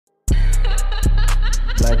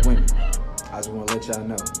Black women, I just want to let y'all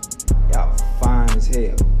know, y'all fine as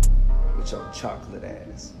hell with your chocolate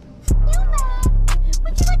ass. You mad?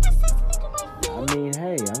 Would you like to say something to my face? I mean,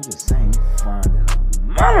 hey, I'm just saying, you fine than a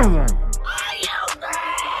motherfucker. Are you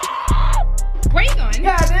mad? Where you going?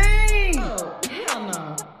 God dang! Oh, hell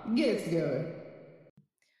no. Get it together.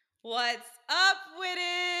 What's up with it?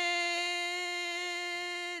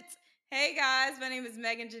 Hey guys, my name is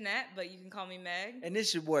Megan Jeanette, but you can call me Meg. And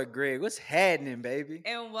this your boy Greg. What's happening, baby?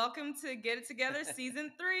 And welcome to Get It Together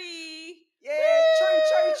Season 3. Yeah,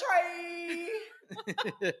 Trey.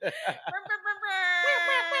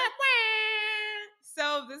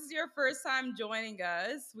 So, if this is your first time joining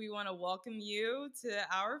us, we want to welcome you to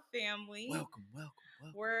our family. Welcome.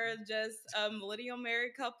 We're just a millennial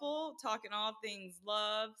married couple talking all things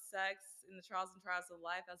love, sex, and the trials and trials of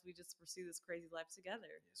life as we just pursue this crazy life together.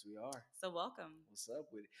 Yes, we are. So, welcome. What's up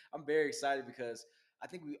with it? I'm very excited because I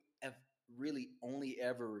think we have really only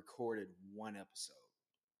ever recorded one episode.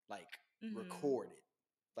 Recorded,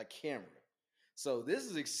 like camera. So this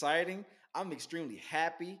is exciting. I'm extremely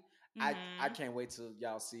happy. I can't wait till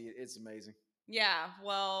y'all see it. It's amazing. Yeah,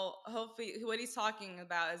 well, hopefully, what he's talking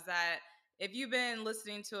about is that if you've been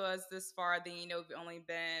listening to us this far, then you know we've only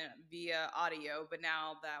been via audio. But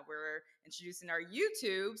now that we're introducing our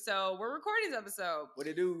YouTube, so we're recording this episode. What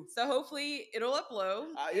it do? So hopefully it'll upload.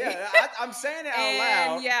 I'm saying it out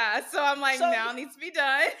loud. Yeah, so I'm like, now it needs to be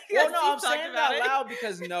done. Well, no, I'm saying it out loud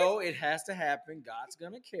because no, it has to happen. God's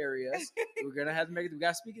gonna carry us. We're gonna have to make it. We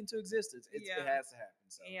gotta speak into existence. It has to happen.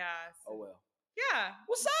 So. Yeah. Oh well. Yeah.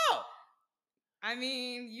 What's up? I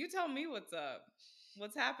mean, you tell me what's up.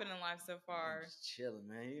 What's happened in life so far? I'm just chilling,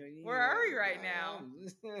 man. Where are we right now?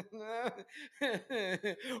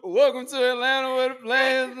 Welcome to Atlanta where the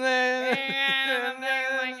players Okay,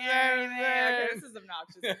 this is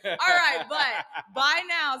obnoxious. All right, but by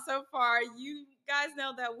now, so far, you guys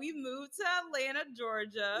know that we moved to Atlanta,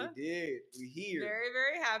 Georgia. We did. We here. Very,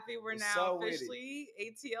 very happy. We're now so officially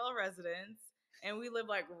ATL residents, and we live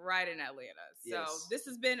like right in Atlanta. So Yes. this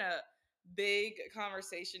has been a big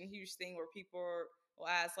conversation, huge thing where people will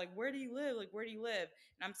ask, like, where do you live? Like, where do you live?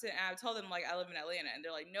 And I told them, like, I live in Atlanta. And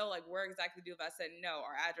they're like, no, like, where exactly do if I said no,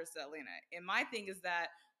 our address is Atlanta. And my thing is that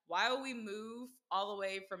why would we move all the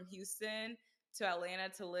way from Houston to Atlanta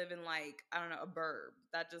to live in, like, I don't know, a burb?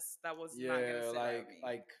 That was not going to sit right with me.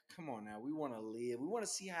 like, come on now. We want to live. We want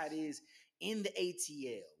to see how it is in the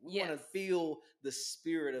ATL. We Yes. want to feel the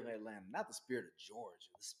spirit of Atlanta, not the spirit of Georgia,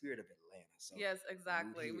 the spirit of Atlanta. So Yes,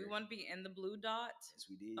 exactly. We here. want to be in the blue dot Yes,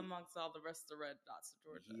 we did. amongst all the rest of the red dots of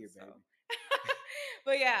Georgia. Here, so. baby.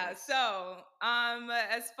 But yeah, Yes. so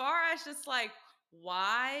as far as just like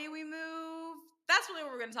why we moved, that's really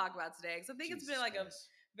what we're going to talk about today. Because I think it's been like Jesus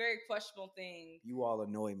a very questionable thing. You all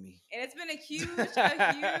annoy me. And it's been a huge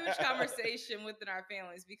conversation within our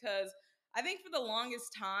families because I think for the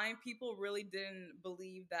longest time, people really didn't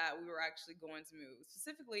believe that we were actually going to move.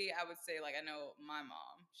 Specifically, I would say, like, I know my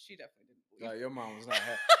mom, she definitely didn't believe. No, your mom was not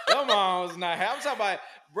happy. Your mom was not happy. I'm talking about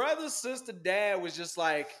brother, sister, dad was just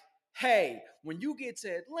like, hey, when you get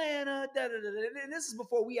to Atlanta, and this is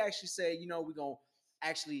before we actually say, you know, we're going to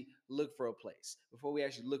actually look for a place, before we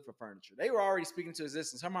actually look for furniture. They were already speaking to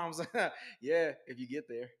existence. Her mom was like, yeah, if you get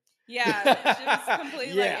there. Yeah, she was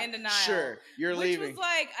completely like in denial. Sure, you're leaving. Which was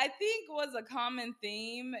like, I think was a common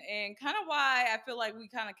theme and kind of why I feel like we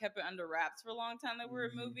kind of kept it under wraps for a long time that we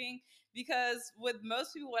were moving. Because with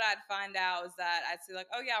most people, what I'd find out is that I'd say like,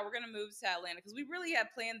 oh yeah, we're going to move to Atlanta. Because we really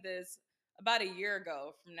had planned this about a year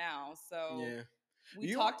ago from now. So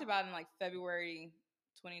we talked about it in like February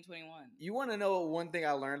 2021. You want to know one thing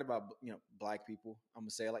I learned about, you know, black people? I'm going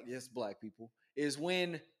to say it like this, black people, is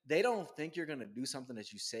when they don't think you're going to do something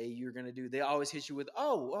that you say you're going to do, they always hit you with,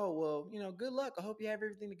 oh, well, you know, good luck. I hope you have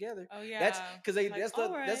everything together. Oh, yeah. That's because like,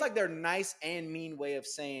 that's like their nice and mean way of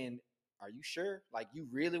saying, are you sure? Like, you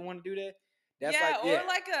really want to do that? That's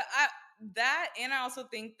that, and I also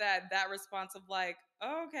think that response of like,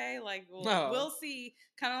 oh, okay, like we'll see,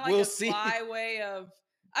 kind of like sly way of.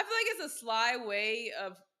 I feel like it's a sly way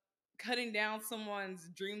of cutting down someone's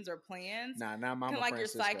dreams or plans. Nah, not Mama like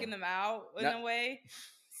Francisco. You're psyching them out in a way.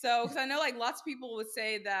 So, because I know like lots of people would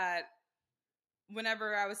say that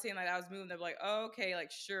whenever I was saying like I was moving, they're like, oh, okay, like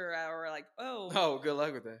sure, or like, oh, good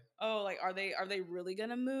luck with that. Oh, like are they really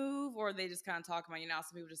gonna move, or are they just kind of talk about, you know,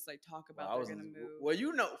 some people just like talk about they're gonna move. Well,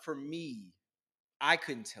 you know, for me, I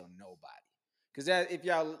couldn't tell nobody because if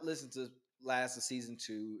y'all listen to last season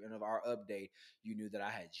 2 and of our update, you knew that I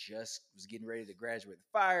had just was getting ready to graduate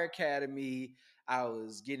the fire academy. I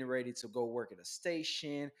was getting ready to go work at a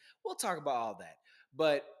station. We'll talk about all that,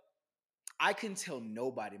 but I couldn't tell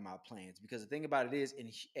nobody my plans because the thing about it is,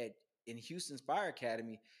 at in Houston's Fire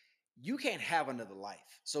Academy, you can't have another life.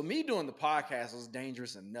 So me doing the podcast was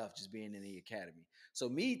dangerous enough just being in the academy. So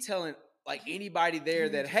me telling like anybody there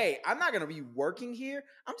that, hey, I'm not gonna be working here.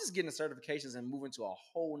 I'm just getting the certifications and moving to a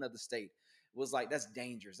whole nother state was like that's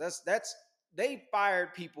dangerous. That's they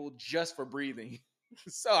fired people just for breathing.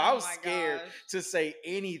 So I Oh was my scared gosh. to say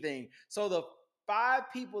anything. So the 5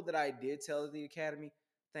 people that I did tell at the academy,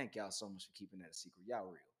 thank y'all so much for keeping that a secret. Y'all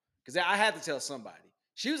real. Because I had to tell somebody.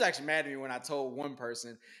 She was actually mad at me when I told one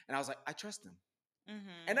person, and I was like, I trust them.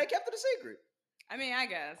 And they kept it a secret. I mean, I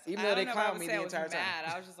guess. Even I though don't they know if I clowned would me say the I was entire time.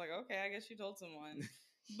 mad. I was just like, okay, I guess you told someone.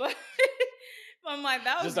 But I'm like,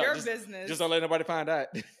 that was Just your don't- business. Just don't let nobody find out.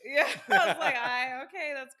 Yeah, I was like,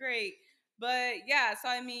 okay, that's great. But yeah, so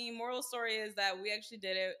I mean, moral story is that we actually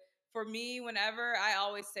did it. For me, I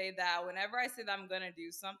always say that whenever I say that I'm gonna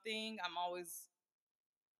do something,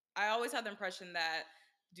 I always have the impression that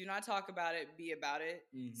do not talk about it, be about it.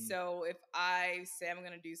 Mhm. So if I say I'm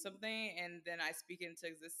gonna do something and then I speak it into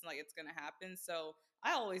existence, like it's gonna happen. So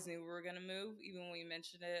I always knew we were gonna move, even when we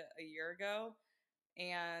mentioned it a year ago.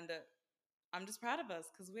 And I'm just proud of us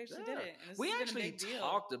because we actually did Yeah. it. And this We has been a actually big deal.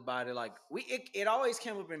 talked about it. Like it always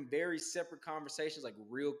came up in very separate conversations, like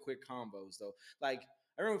real quick combos though. Like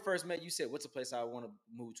I remember we first met, you said, "What's a place I want to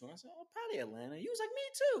move to?" And I said, "Oh, probably Atlanta." You was like, "Me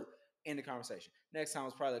too." In the conversation. Next time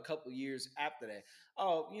was probably a couple years after that.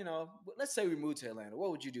 Oh, let's say we moved to Atlanta. What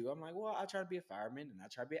would you do? I'm like, well, I try to be a fireman and I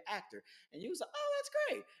try to be an actor. And you was like, oh, that's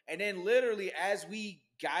great. And then literally as we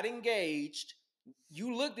got engaged,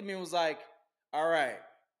 you looked at me and was like, all right,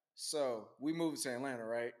 so we moved to Atlanta,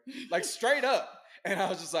 right? Like straight up. And I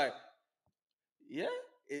was just like, yeah.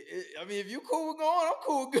 I mean, if you cool with going, I'm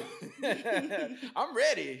cool with going. I'm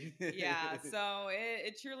ready. Yeah, so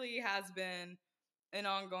it truly has been an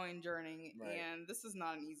ongoing journey, Right. and this is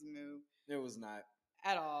not an easy move It was not.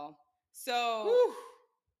 at all. So, Whew.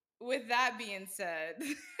 with that being said,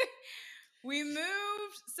 we moved.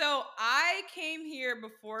 So, I came here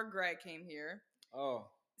before Greg came here. Oh.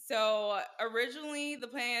 So, originally, the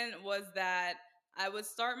plan was that I would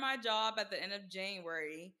start my job at the end of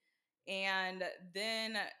January, and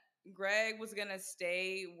then Greg was going to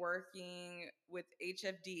stay working with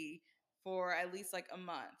HFD for at least like a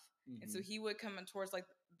month. And so Mhm. he would come in towards like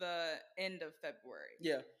the end of February.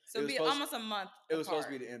 Yeah. So it'd be almost a month. It was supposed to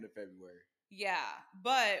apart. be the end of February. Yeah.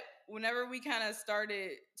 But whenever we kind of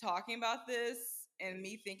started talking about this and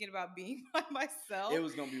me thinking about being by myself, It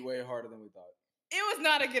was gonna be way harder than we thought. it was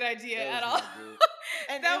not a good idea That at was all. not good.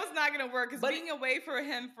 And That was not going to work because but being away for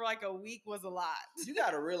him for like a week was a lot. You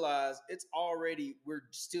gotta realize we're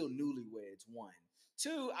still newlyweds. 1,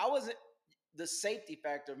 2, the safety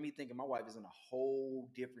factor of me thinking my wife is in a whole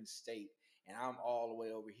different state and I'm all the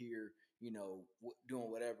way over here,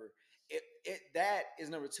 doing whatever. That is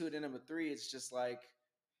number 2. Then number 3, it's just like,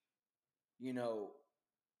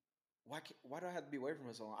 why do I have to be away from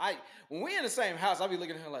her so long? When we're in the same house, I'll be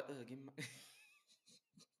looking at her like, give me my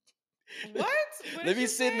What? Let What did me you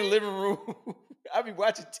sit in the say? living room. I'll be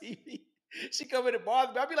watching TV. She come in and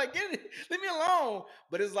bother me. I'll be like, leave me alone.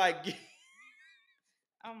 But it's like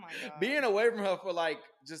Oh my god. being away from her for like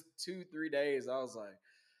just 2-3 days. I was like,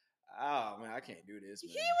 oh man, I can't do this.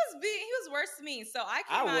 Man. He was worse than me. So I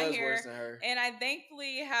I came out was here worse than her. and I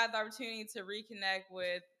thankfully had the opportunity to reconnect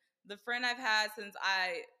with the friend I've had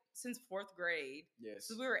since 4th grade. Yes.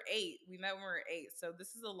 So we were 8. We met when we were 8. So this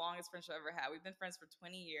is the longest friendship I've ever had. We've been friends for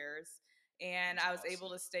 20 years. And That's I was awesome. able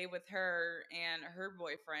to stay with her and her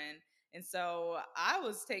boyfriend. And so I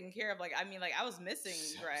was taken care of. I was missing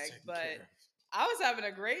Greg, but I was having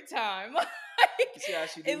a great time. See how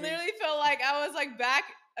she do It me? literally felt like I was like back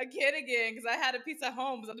a kid again because I had a piece of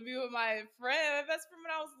home. So I had to be with my best friend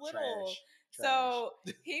when I was little. Trash. So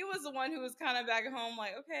he was the one who was kind of back at home,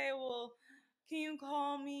 like, okay, well, can you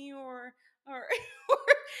call me or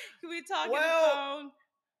can we talk on the phone?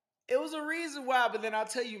 It was a reason why, but then I'll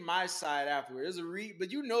tell you my side afterward. There's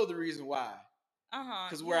but you know the reason why.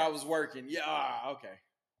 Because where I was working. Yeah, okay.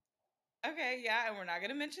 Okay, yeah, and we're not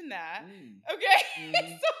gonna mention that. Mm. Okay.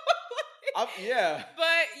 Mhm. Yeah.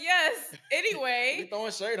 But yes, anyway. You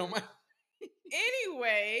throwing shade on my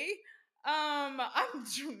Anyway, I'm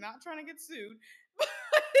not trying to get sued, but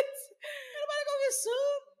Anybody gonna get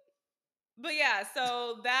sued? but yeah,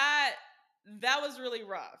 so that was really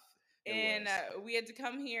rough, It and was. we had to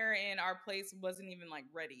come here, and our place wasn't even like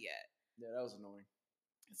ready yet. Yeah, that was annoying.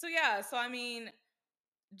 So yeah, so I mean,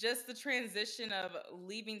 just the transition of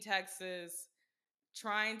leaving Texas,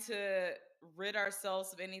 trying to rid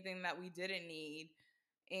ourselves of anything that we didn't need,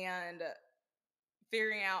 and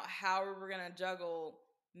figuring out how we were gonna juggle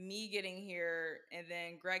me getting here and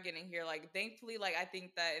then Greg getting here, like thankfully, like I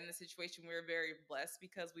think that in the situation we were very blessed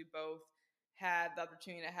because we both had the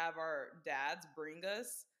opportunity to have our dads bring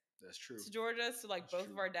us That's true. to Georgia. So like That's both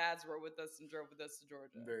true. of our dads were with us and drove with us to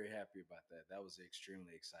Georgia. I'm very happy about that. That was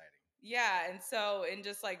extremely exciting. Yeah, and so and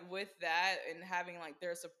just like with that and having like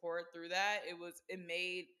their support through that, it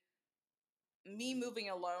made me moving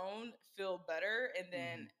alone feel better, and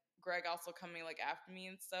then Greg also coming like after me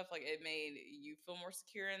and stuff, like it made you feel more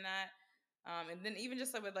secure in that. And then even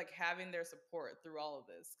just like with like having their support through all of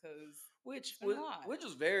this, because Which it's been was a lot. which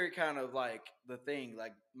was very kind of like the thing.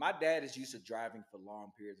 Like my dad is used to driving for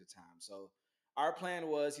long periods of time. So our plan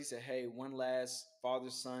was he said, hey, one last father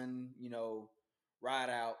son,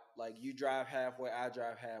 ride out. Like you drive halfway, I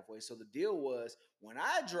drive halfway. So the deal was when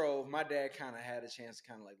I drove, my dad kind of had a chance to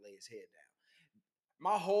kind of like lay his head down.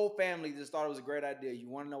 My whole family just thought it was a great idea. You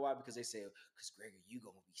want to know why? Because they said, because Gregory, you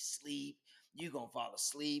going to be asleep. You going to fall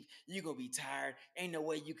asleep. You going to be tired. Ain't no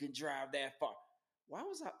way you can drive that far. Why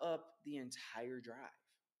was I up the entire drive?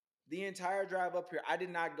 The entire drive up here, I did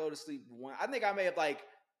not go to sleep once. I think I may have like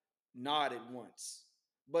nodded once.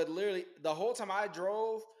 But literally, the whole time I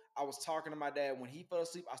drove, I was talking to my dad. When he fell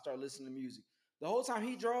asleep, I started listening to music. The whole time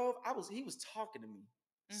he drove, he was talking to me.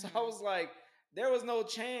 So I was like, there was no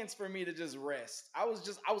chance for me to just rest. I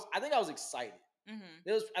think I was excited.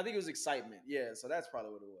 I think it was excitement. Yeah, so that's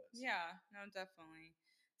probably what it was. Yeah, no, definitely.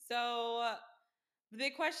 So the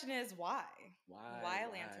big question is why? Why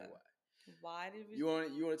Atlanta? Why did we? You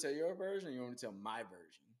want to tell your version, or you want to tell my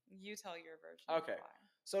version? You tell your version. Okay. Why.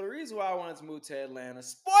 So the reason why I wanted to move to Atlanta,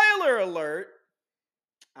 spoiler alert,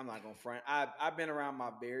 I'm not gonna front. I've been around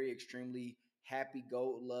my very extremely happy,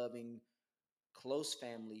 goat loving, close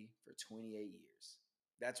family for 28 years.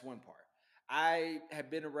 That's one part. I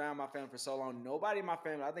have been around my family for so long. Nobody in my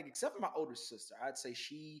family, I think, except for my older sister, I'd say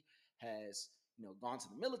she has, gone to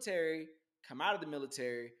the military, come out of the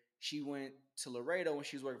military. She went to Laredo when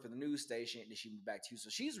she was working for the news station, and then she moved back to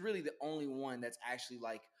Houston. So she's really the only one that's actually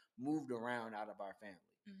like moved around out of our family.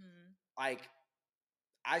 Like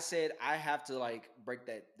I said, I have to like break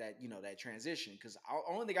that transition because the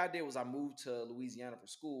only thing I did was I moved to Louisiana for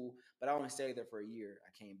school, but I only stayed there for a year.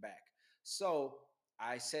 I came back. So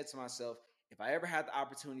I said to myself, if I ever had the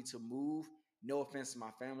opportunity to move, no offense to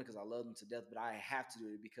my family because I love them to death, but I have to do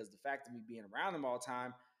it because the fact of me being around them all the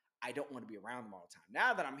time, I don't want to be around them all the time.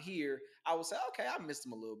 Now that I'm here, I will say, okay, I missed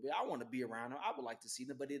them a little bit. I want to be around them. I would like to see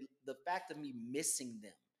them, but the fact of me missing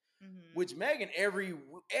them, which Megan every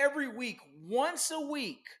week, once a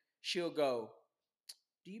week, she'll go,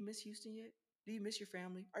 do you miss Houston yet? Do you miss your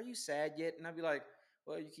family? Are you sad yet? And I'd be like,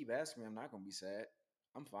 well, you keep asking me. I'm not going to be sad.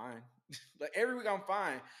 I'm fine. Like every week I'm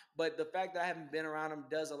fine. But the fact that I haven't been around them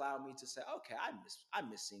does allow me to say, okay, I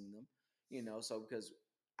miss seeing them, so because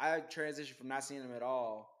I transitioned from not seeing them at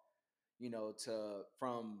all,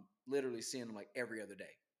 from literally seeing them like every other day.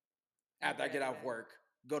 After I get out of work,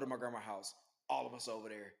 go to my grandma's house, all of us over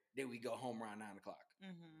there. Then we go home around 9 o'clock.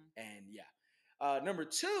 And yeah. Number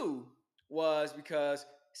two was because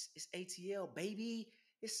it's ATL, baby.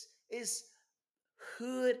 It's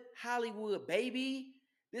hood Hollywood, baby.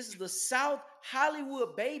 This is the South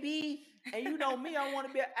Hollywood, baby. And you know me, I want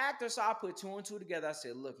to be an actor, so I put two and two together. I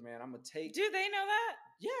said, look, man, I'm going to take... Do they know that?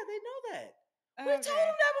 Yeah, they know that. We told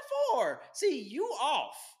them that before. See, you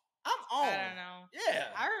off. I'm on. I don't know. Yeah.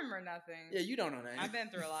 I remember nothing. Yeah, you don't know that. I've been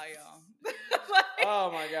through a lot, y'all.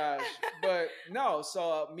 Oh my gosh. But no,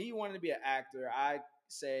 so me wanting to be an actor, I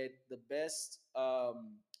said the best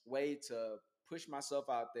way to push myself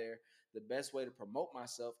out there, the best way to promote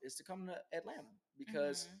myself is to come to Atlanta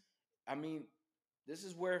because I mean, this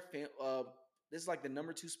is where this is like the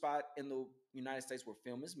number 2 spot in the United States where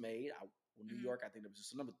film is made. New York, I think it was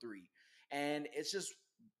just number 3. And it's just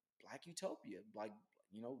Black utopia. Like,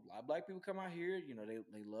 a lot of Black people come out here.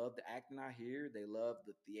 They love the acting out here. They love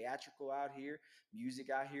the theatrical out here. Music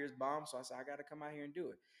out here is bomb. So I said, I got to come out here and do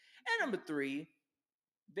it. And number 3,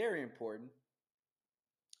 very important.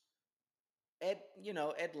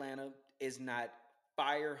 Atlanta is not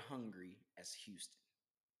fire hungry as Houston.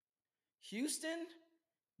 Houston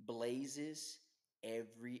blazes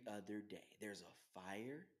every other day. There's a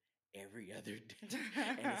fire every other day.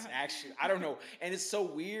 And it's actually, I don't know. And it's so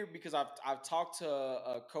weird because I've talked to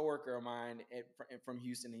a coworker of mine from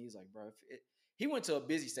Houston, and he's like, bro, he went to a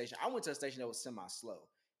busy station. I went to a station that was semi-slow.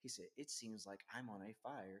 He said, it seems like I'm on a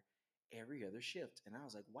fire every other shift. And I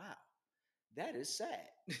was like, wow, that is sad.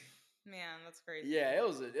 Man, that's crazy. Yeah, it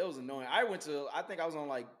was annoying. I think I was on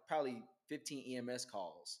like probably 15 EMS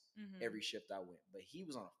calls every shift I went, but he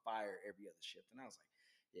was on a fire every other shift. And I was like,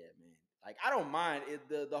 Yeah, man. Like I don't mind it.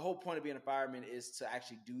 The whole point of being a fireman is to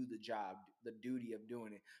actually do the job, the duty of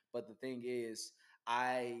doing it. But the thing is,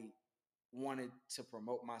 I wanted to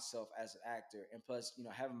promote myself as an actor, and plus,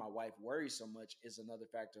 having my wife worry so much is another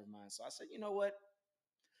factor of mine. So I said, you know what?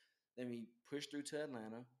 Let me push through to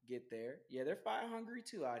Atlanta, get there. Yeah, they're fire hungry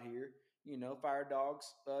too out here. Fire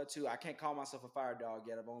dogs too. I can't call myself a fire dog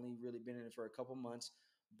yet. I've only really been in it for a couple months,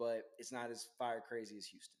 but it's not as fire crazy as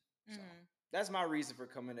Houston. So that's my reason for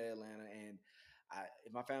coming to Atlanta. And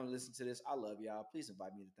if my family listens to this, I love y'all. Please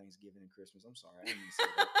invite me to Thanksgiving and Christmas. I'm sorry,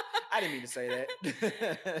 I didn't mean to say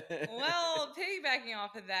that. Well, piggybacking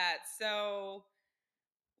off of that, so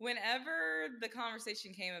whenever the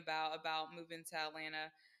conversation came about moving to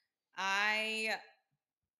Atlanta, I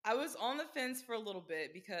was on the fence for a little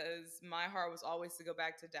bit because my heart was always to go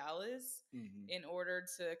back to Dallas in order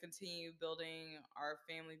to continue building our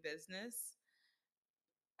family business.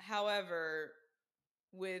 However,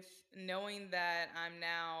 with knowing that I'm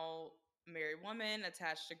now a married woman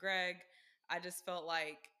attached to Greg, I just felt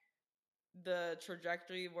like the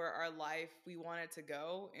trajectory where our life we wanted to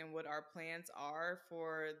go and what our plans are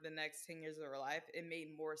for the next 10 years of our life, it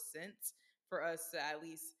made more sense for us to at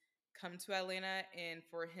least come to Atlanta and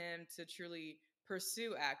for him to truly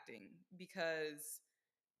pursue acting because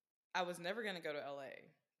I was never going to go to LA.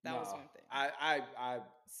 That was one thing.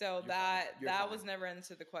 So that was never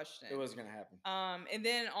into the question. It wasn't gonna happen. And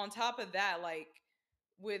then on top of that, like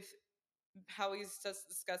with how he's just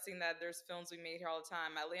discussing that there's films we made here all the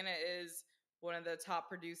time. Atlanta is one of the top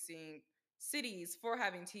producing cities for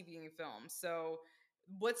having TV and film. So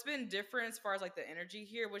what's been different as far as like the energy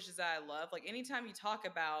here, which is that I love, like anytime you talk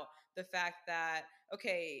about the fact that,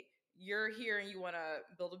 okay, you're here and you want to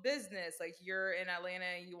build a business, like you're in Atlanta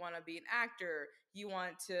and you want to be an actor, you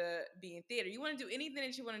want to be in theater, you want to do anything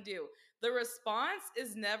that you want to do. The response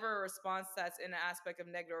is never a response that's in an aspect of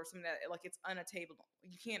negative or something that like it's unattainable.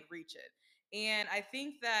 You can't reach it. And I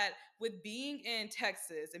think that with being in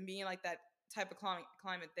Texas and being like that type of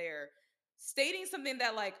climate there, stating something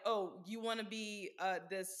that like, oh, you want to be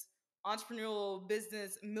this entrepreneurial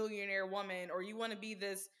business millionaire woman, or you want to be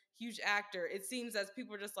this huge actor, it seems as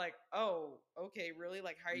people are just like, oh, okay, really?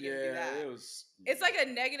 Like, how are you gonna do that? It's like a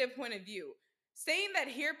negative point of view. Saying that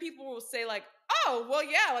here, people will say like, oh, well,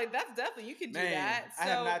 yeah, like that's definitely you can do that.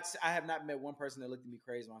 So I have not met one person that looked at me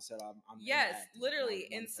crazy when I said I'm yes, acting. literally.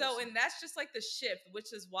 Not one And so, person. and that's just like the shift,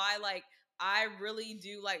 which is why like I really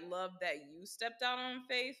do like love that you stepped out on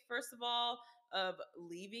faith, first of all, of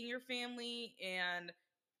leaving your family and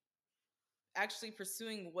actually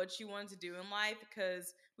pursuing what you want to do in life,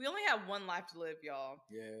 because we only have one life to live, y'all.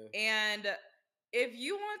 Yeah. And if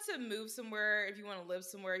you want to move somewhere, if you want to live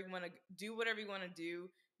somewhere, you want to do whatever you want to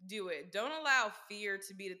do it. Don't allow fear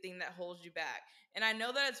to be the thing that holds you back. And I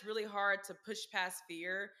know that it's really hard to push past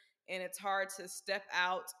fear and it's hard to step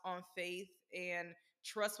out on faith and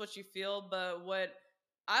trust what you feel. But what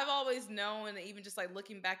I've always known, and even just like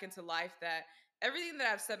looking back into life, that everything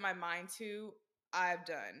that I've set my mind to, I've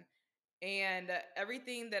done. And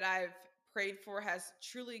everything that I've prayed for has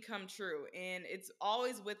truly come true, and it's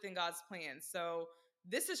always within God's plan. So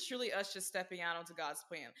this is truly us just stepping out onto God's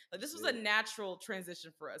plan. Like this was a natural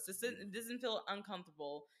transition for us. It doesn't feel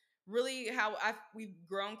uncomfortable. Really, how we've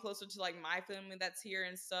grown closer to like my family that's here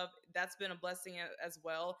and stuff. That's been a blessing as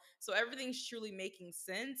well. So everything's truly making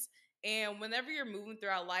sense. And whenever you're moving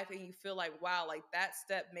throughout life and you feel like, wow, like that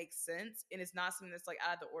step makes sense and it's not something that's like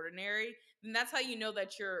out of the ordinary, then that's how you know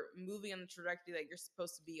that you're moving on the trajectory that you're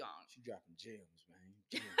supposed to be on. She dropping gems,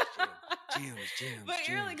 man. Gems. But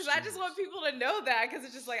really, because I just want people to know that, because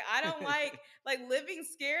it's just like I don't like living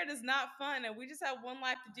scared is not fun, and we just have one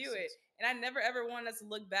life to do it. And I never ever want us to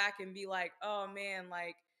look back and be like, oh man,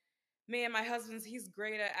 like man, my husband's he's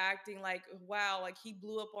great at acting. Like wow, like he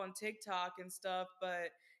blew up on TikTok and stuff, but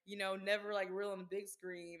you know, never like real on the big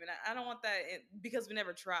screen. And I don't want that because we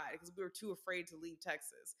never tried, because we were too afraid to leave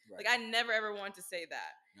Texas. Right. Like I never ever wanted to say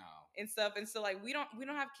that. No. And stuff. And so like we don't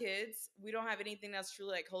have kids. We don't have anything that's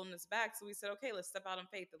truly like holding us back. So we said, okay, let's step out in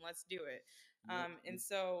faith and let's do it. And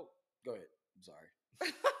so go ahead. I'm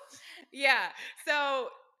sorry. Yeah. So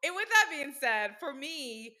and with that being said, for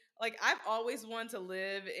me, like I've always wanted to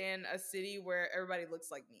live in a city where everybody looks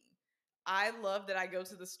like me. I love that I go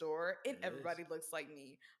to the store and everybody looks like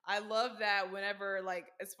me. I love that whenever,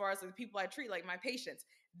 like, as far as like, the people I treat, like my patients,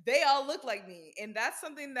 they all look like me. And that's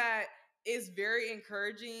something that is very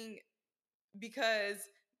encouraging, because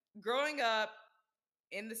growing up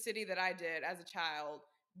in the city that I did as a child,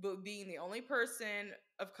 but being the only person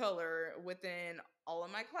of color within all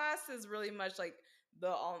of my classes, really much like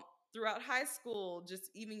throughout high school, just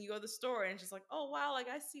even you go to the store and it's just like, oh wow, like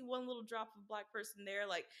I see one little drop of black person there.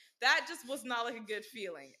 Like that just was not like a good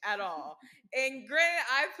feeling at all. And granted,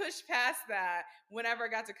 I pushed past that whenever I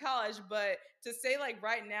got to college, but to say like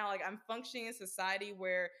right now, like I'm functioning in society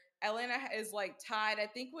where Atlanta is like tied, I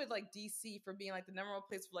think, with like DC for being like the number one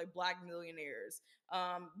place for like black millionaires.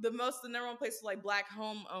 The number one place for like black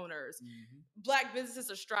homeowners. Black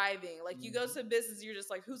businesses are striving. Like you go to a business, you're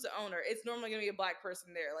just like, who's the owner? It's normally gonna be a black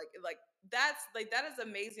person there. Like that is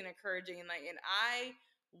amazing, encouraging, and I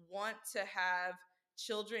want to have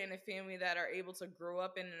children in a family that are able to grow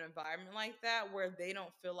up in an environment like that where they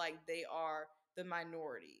don't feel like they are the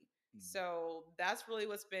minority. So that's really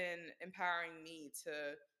what's been empowering me to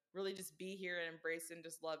really just be here and embrace it and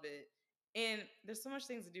just love it. And there's so much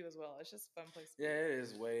things to do as well. It's just a fun place to be. Yeah, it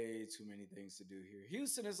is way too many things to do here.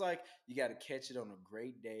 Houston is like you got to catch it on a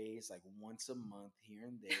great day. It's like once a month here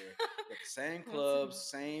and there. Got the same clubs,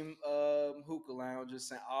 same hookah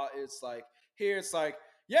lounges. It's like here. It's like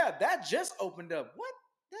yeah, that just opened up. What?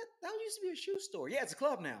 That used to be a shoe store. Yeah, it's a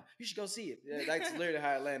club now. You should go see it. Yeah, that's literally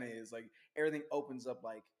how Atlanta is. Like everything opens up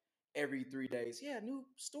like every 3 days. Yeah, a new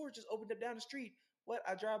store just opened up down the street. What?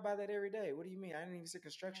 I drive by that every day. What do you mean? I didn't even see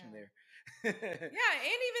construction there. Yeah, and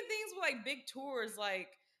even things with like big tours, like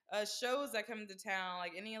shows that come into town,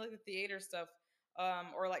 like any like the theater stuff,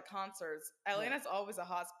 or like concerts. Atlanta's always a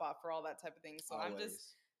hot spot for all that type of thing. So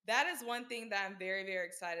Always. that is one thing that I'm very, very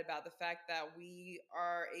excited about, the fact that we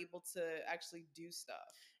are able to actually do stuff.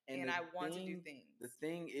 And I want to do things. The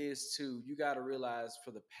thing is, too, you got to realize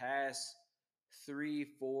for the past 3,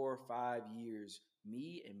 4, 5 years,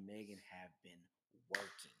 me and Megan have been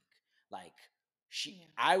working. Like,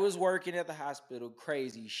 I was working at the hospital,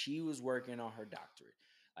 crazy. She was working on her doctorate,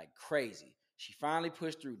 like crazy. She finally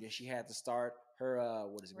pushed through. Then she had to start her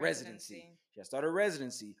residency. She had to start her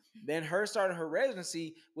residency. Then her starting her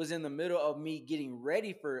residency was in the middle of me getting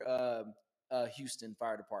ready for Houston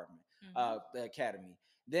Fire Department, the academy.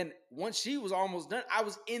 Then once she was almost done, I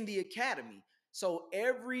was in the academy. So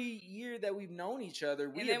every year that we've known each other,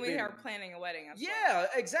 we are planning a wedding. Yeah,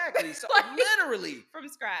 exactly. So like, literally from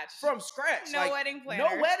scratch. No wedding planner.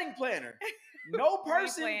 No wedding planner. No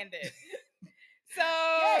person We planned it. So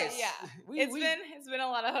yeah, it's been a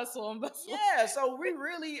lot of hustle and bustle. Yeah, so we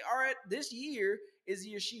really are at this year is the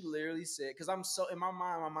year she literally said, because I'm so in my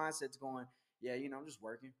mind, my mindset's going, yeah, you know, I'm just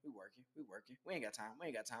working. We working. We ain't got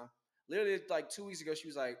time. Literally, like 2 weeks ago, she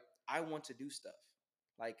was like, I want to do stuff.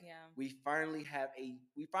 Like we finally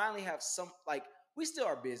have some, like we still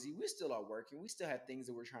are busy. We still are working. We still have things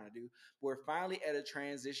that we're trying to do. But we're finally at a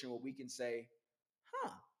transition where we can say, we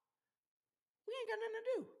ain't got nothing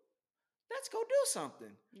to do. Let's go do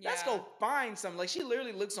something. Yeah. Let's go find something. Like she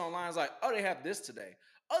literally looks online and is like, oh, they have this today.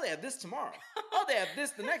 Oh, they have this tomorrow. Oh, they have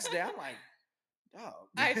this the next day. I'm like, dog.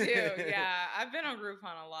 I do. Yeah. I've been on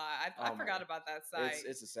Groupon a lot. I forgot about that site.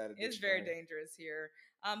 It's a sad addiction. It's very dangerous here.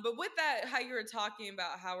 But with that, how you were talking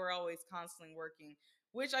about how we're always constantly working,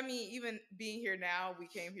 which I mean, even being here now, we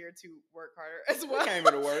came here to work harder as well. We came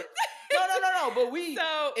here to work. No. But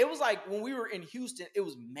it was like when we were in Houston, it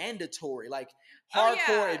was mandatory. Like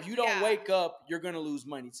hardcore. If you don't wake up, you're going to lose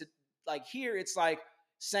money. So, like here, it's like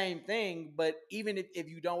same thing. But even if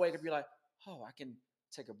you don't wake up, you're like, oh, I can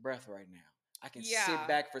take a breath right now. I can sit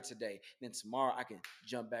back for today. Then tomorrow I can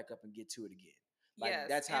jump back up and get to it again. Like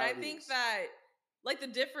that's how I think that like the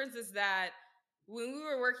difference is that when we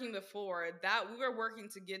were working before, that we were working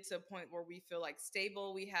to get to a point where we feel like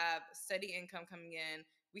stable, we have steady income coming in,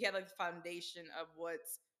 we have like the foundation of what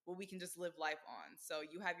we can just live life on. So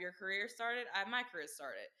you have your career started, I have my career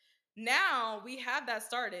started. Now we have that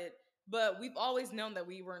started, but we've always known that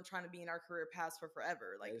we weren't trying to be in our career paths for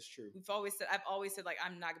forever. Like that's true. I've always said like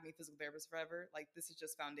I'm not gonna be a physical therapist forever. Like this is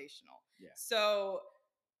just foundational. Yeah. So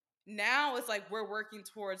now it's like we're working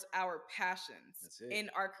towards our passions,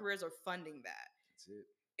 and our careers are funding that. That's it.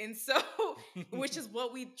 And so, which is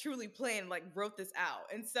what we truly planned, like wrote this out.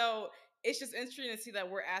 And so it's just interesting to see that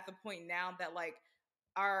we're at the point now that like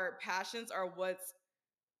our passions are what's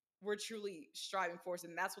we're truly striving for,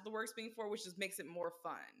 and that's what the work's being for, which just makes it more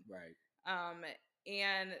fun. Right.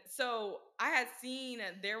 And so I had seen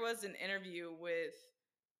there was an interview with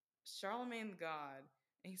Charlemagne the God.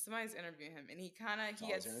 And somebody's interviewing him, and he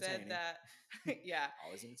had said that,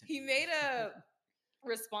 he made a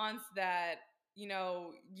response that, you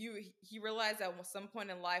know, he realized that at some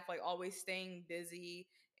point in life, like always staying busy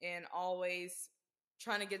and always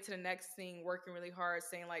trying to get to the next thing, working really hard,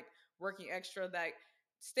 saying like working extra, that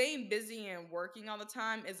staying busy and working all the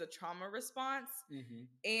time is a trauma response. Mm-hmm.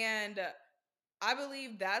 And I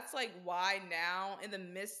believe that's like why now, in the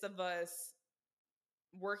midst of us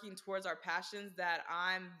working towards our passions that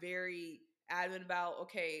I'm very adamant about.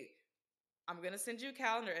 Okay, I'm gonna send you a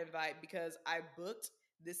calendar invite because I booked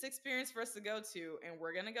this experience for us to go to, and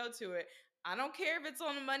we're gonna go to it. I don't care if it's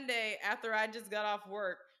on a Monday after I just got off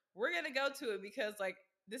work. We're gonna go to it because like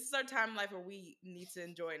this is our time in life where we need to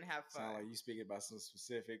enjoy and have fun. Sound like you speaking about something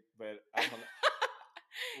specific, but I don't.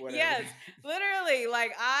 Whatever. Yes, literally.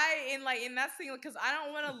 Like in that scene, because I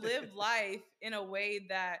don't want to live life in a way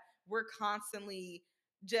that we're constantly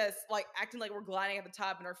just like acting like we're gliding at the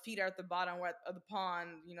top and our feet are at the bottom of the pond.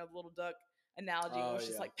 You know, the little duck analogy. Oh, It's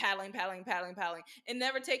just yeah. like paddling, and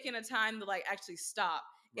never taking a time to like actually stop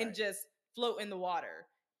and Right. just float in the water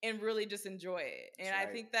and really just enjoy it. And That's I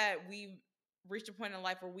right. think that we've reached a point in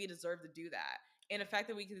life where we deserve to do that. And the fact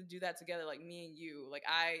that we can do that together, like me and you,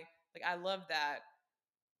 I love that.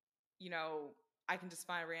 You know, I can just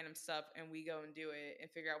find random stuff and we go and do it and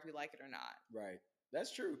figure out if we like it or not. Right.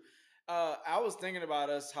 That's true. I was thinking about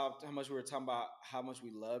us how much we were talking about how much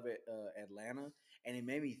we love it, Atlanta, and it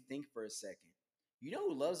made me think for a second. You know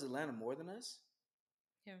who loves Atlanta more than us?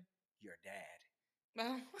 Him. Your dad.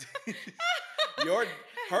 Well,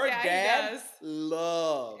 Her yeah, he dad does.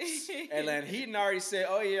 loves Atlanta. He done already said,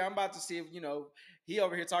 "Oh yeah, I'm about to see if he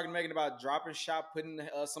over here talking to Megan about dropping shop, putting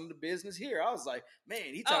some of the business here." I was like, "Man,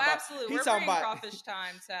 he Oh, talking about absolutely. he We're talking bringing about crawfish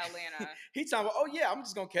time to Atlanta. he talking about, oh yeah, I'm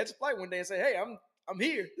just gonna catch a flight one day and say, hey, I'm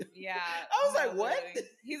here." Yeah. I was like, what? literally.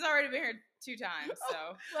 He's already been here 2 times,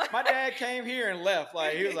 so. My dad came here and left.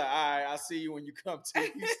 Like he was like, "All right, I'll see you when you come to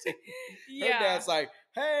Houston." Yeah. Her dad's like,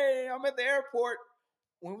 "Hey, I'm at the airport.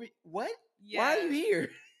 What? Why are you Yes. here?"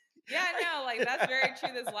 Yeah, no, like that's very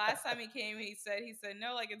true. This last time he came, he said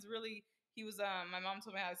no, like it's really he was my mom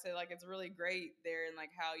told me how to say like it's really great there and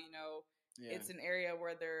like how Yeah. it's an area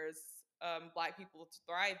where there's black people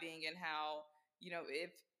thriving and how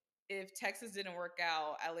if Texas didn't work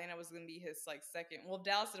out, Atlanta was going to be his like second. Well, if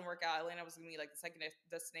Dallas didn't work out, Atlanta was going to be like the second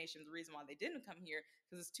destination. The reason why they didn't come here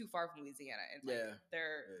because it's too far from Louisiana. And like, Yeah,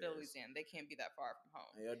 they're it is. Louisiana. They can't be that far from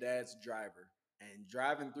home. And your dad's a driver. And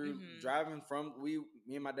driving from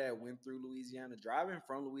me and my dad went through Louisiana. Driving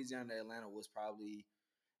from Louisiana to Atlanta was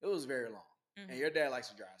very long. And your dad likes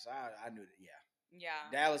to drive, so I knew that. Yeah, Yeah.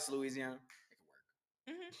 Dallas, Louisiana, it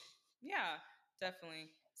could work. Yeah, definitely.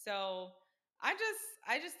 So I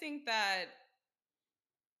just think that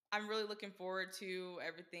I'm really looking forward to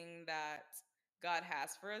everything that God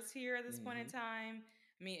has for us here at this point in time.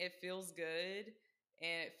 I mean, it feels good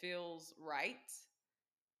and it feels right.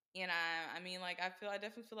 And I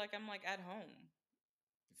definitely feel like I'm like at home.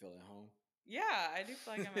 You feel at home? Yeah, I do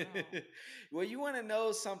feel like I'm at home. Well, you want to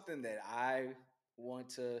know something that I want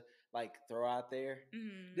to like throw out there?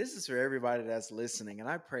 Mhm. This is for everybody that's listening, and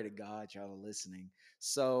I pray to God y'all are listening.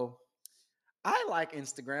 So, I like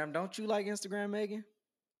Instagram. Don't you like Instagram, Megan?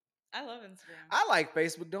 I love Instagram. I like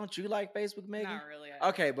Facebook. Don't you like Facebook, Megan? Not really. I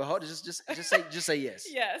Okay, don't. but hold just say yes.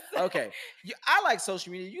 Yes. Okay. I like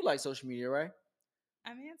social media. You like social media, right?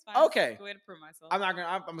 I mean, it's fine. Okay. It's a way to prove myself.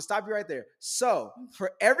 I'm gonna stop you right there. So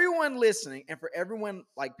for everyone listening and for everyone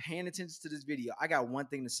like paying attention to this video, I got one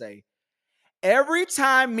thing to say. Every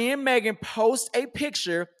time me and Megan post a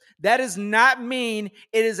picture, that does not mean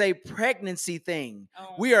it is a pregnancy thing.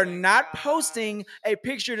 Oh We are my not gosh. posting a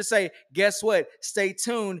picture to say, guess what? Stay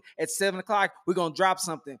tuned at 7:00. We're gonna drop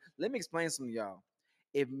something. Let me explain something to y'all.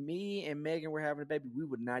 If me and Megan were having a baby, we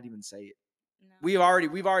would not even say it. No.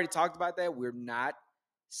 We've already talked about that. We're not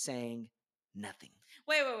saying nothing.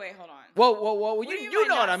 Wait, hold on. Whoa. What do you You mean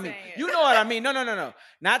know what not I mean. saying it? You know what I mean. No.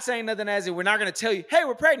 Not saying nothing as in we're not going to tell you, hey,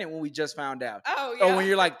 we're pregnant when we just found out. Oh yeah. Or when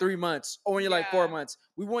you're like 3 months or when you're like 4 Yeah. months.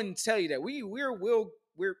 We wouldn't tell you that.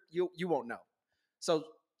 You won't know. So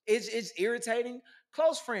it's irritating.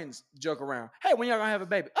 Close friends joke around. Hey, when y'all going to have a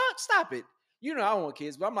baby? Stop it. You know I want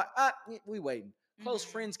kids, but I'm like, we waiting. Close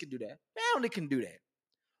Mhm. friends can do that. Family can do that.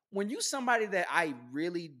 When you somebody that I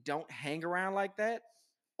really don't hang around like that,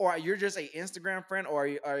 or you're just an Instagram friend or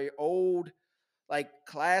a old like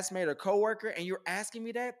classmate or coworker, and you're asking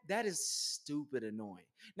me that is stupid annoying.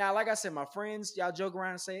 Now, like I said, my friends, y'all joke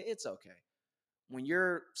around and say it's okay. When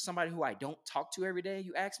you're somebody who I don't talk to every day,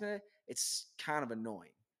 you ask me that, it's kind of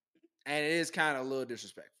annoying. And it is kind of a little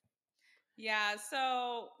disrespectful. Yeah,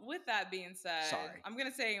 so with that being said, Sorry. I'm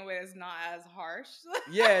gonna say it in a way that's not as harsh.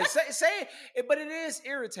 Yeah, say it, but it is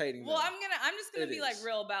irritating. Well, though. I'm just gonna It be like is.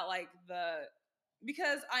 real about like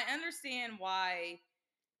because I understand why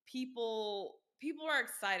people are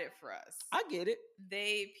excited for us. I get it.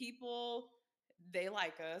 They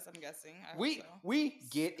like us, I'm guessing. I hope We so.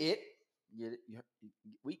 get it. Get it.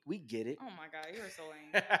 We get it. Oh my god, you were so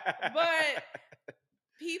lame. But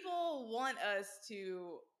people want us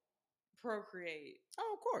to procreate.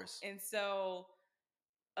 Oh, of course. And so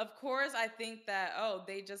of course, I think that, oh,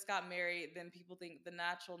 they just got married. Then people think the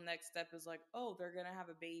natural next step is like, oh, they're gonna have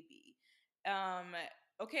a baby. Um,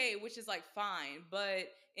 okay, which is like fine, but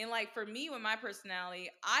in like for me with my personality,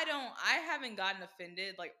 I haven't gotten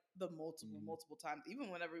offended like the multiple times. Even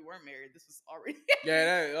whenever we weren't married, this was already.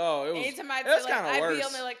 Yeah, it was. Anytime I'd That's say, like, kind of I'd worse. be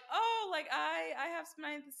on there like, oh, like I have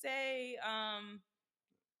something to say.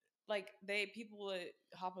 Like people would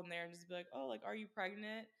hop on there and just be like, oh, like, are you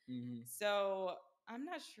pregnant? Mhm. So I'm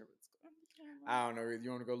not sure what's going on. I don't know. You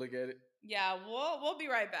want to go look at it? Yeah, we'll be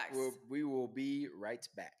right back. We will be right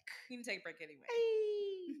back. We can take a break anyway.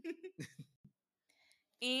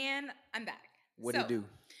 And I'm back. What do you do?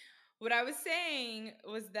 What I was saying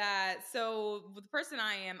was that, so with the person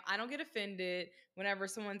I am, I don't get offended whenever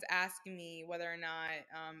someone's asking me whether or not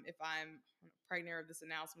if I'm pregnant, or if this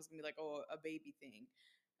announcement's gonna be like, oh, a baby thing,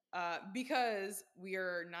 because we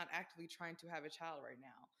are not actively trying to have a child right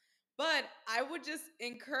now. But I would just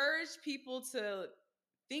encourage people to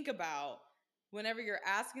think about, whenever you're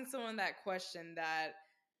asking someone that question, that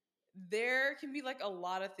there can be like a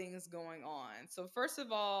lot of things going on. So first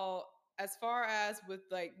of all, as far as with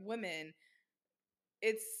like women,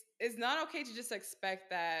 it's not okay to just expect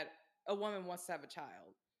that a woman wants to have a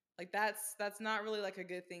child. Like that's not really like a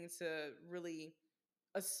good thing to really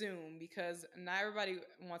assume, because not everybody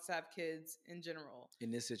wants to have kids in general. In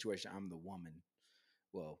this situation, I'm the woman.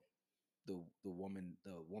 Well, the woman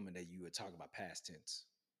that you would talk about past tense.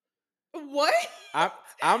 What?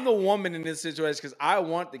 I'm the woman in this situation because I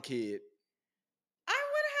want the kid. I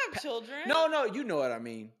want to have children. No, you know what I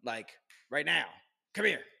mean. Like right now, come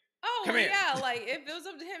here. Oh, Come here. yeah. Like if it was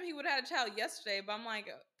up to him, he would have had a child yesterday. But I'm like,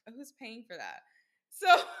 who's paying for that? So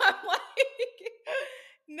I'm like,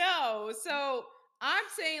 no. So I'm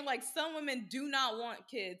saying, like, some women do not want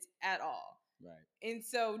kids at all. Right. And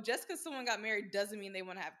so just because someone got married doesn't mean they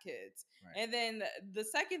want to have kids. Right. And then the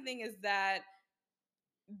second thing is that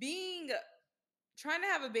trying to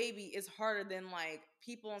have a baby is harder than like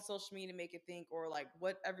people on social media make it think, or like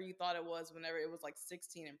whatever you thought it was whenever it was like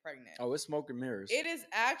 16 and pregnant. Oh, it's smoke and mirrors. It is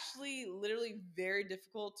actually literally very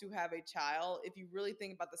difficult to have a child if you really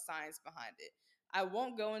think about the science behind it. I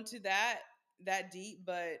won't go into that deep,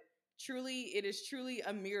 but truly, it is truly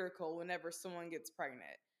a miracle whenever someone gets pregnant.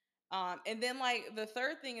 And then like the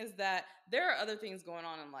third thing is that there are other things going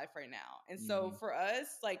on in life right now. And so for us,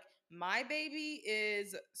 like my baby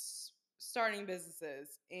is starting businesses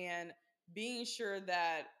and being sure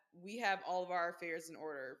that we have all of our affairs in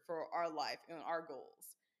order for our life and our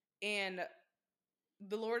goals. And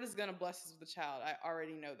the Lord is going to bless us with a child. I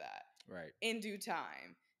already know that. Right. In due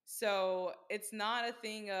time. So it's not a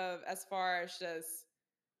thing of, as far as just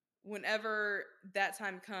whenever that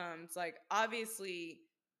time comes, like obviously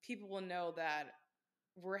people will know that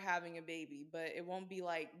we're having a baby, but it won't be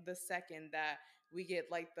like the second that we get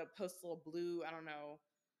like the postal blue, I don't know,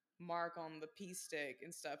 mark on the pee stick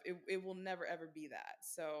and stuff. It will never ever be that.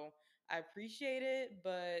 So I appreciate it,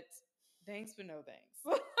 but thanks but no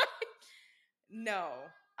thanks. No,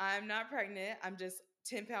 I'm not pregnant. I'm just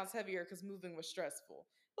 10 pounds heavier because moving was stressful.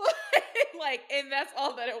 Like, and that's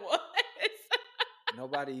all that it was.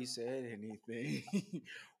 Nobody said anything.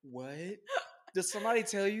 What? Did somebody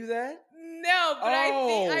tell you that? No, but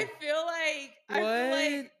Oh. I feel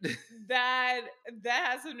like that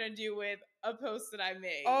has something to do with a post that I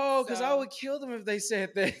made. Oh, because I So- would kill them if they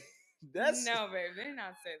said that. That's no, babe, they did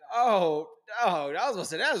not say that. Oh, I was gonna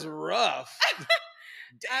say that's rough.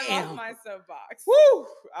 I'm Damn. off my soapbox. Woo!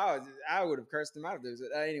 I would have cursed them out if there was.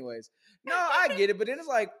 Anyways, no, I get it, but then it's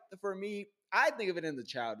like for me, I think of it in the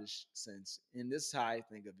childish sense, and this is how I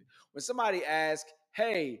think of it. When somebody asks,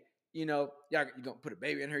 "Hey, you know, you gonna put a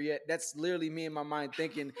baby in her yet?" That's literally me in my mind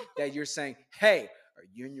thinking that you're saying, "Hey, are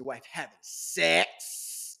you and your wife having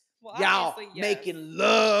sex? Well, Y'all obviously, yes. making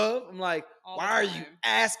love?" I'm like, All why the are you time.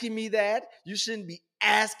 asking me that? You shouldn't be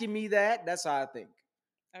asking me that. That's how I think,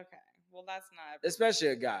 Okay, well, that's not. especially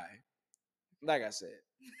a guy. Like I said,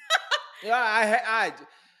 yeah, I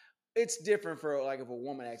it's different for like if a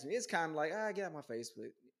woman asks me. It's kind of like, get out my face, but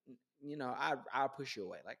you know, I'll push you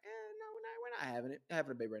away. Like, no, we're not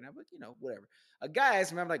having a baby right now, but you know, whatever. A guy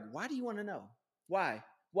asks me, I'm like, why do you want to know? Why?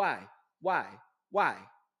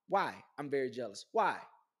 I'm very jealous. Why?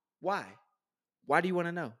 Why do you want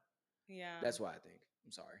to know? Yeah. That's why I think.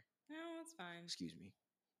 I'm sorry. No, it's fine. Excuse me.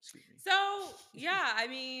 So yeah, I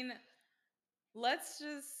mean, let's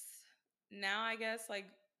just now, I guess, like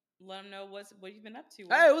let them know what you've been up to.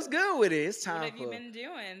 Hey, what's good with it? It's time What have for you been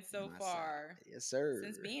doing so my far? side. Yes, sir.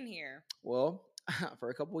 Since being here. Well, for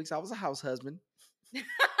a couple weeks, I was a house husband.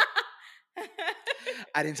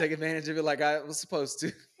 I didn't take advantage of it like I was supposed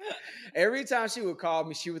to. Every time she would call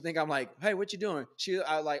me, she would think I'm like, "Hey, what you doing?"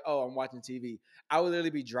 I was like, "Oh, I'm watching TV." I would literally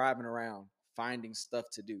be driving around finding stuff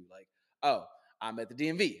to do. Like, "Oh, I'm at the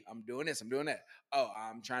DMV. I'm doing this. I'm doing that. Oh,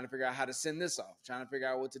 I'm trying to figure out how to send this off. Trying to figure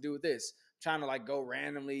out what to do with this. Trying to like go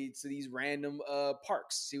randomly to these random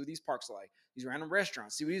parks. See what these parks are like. These random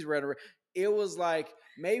restaurants. See what these random. It was like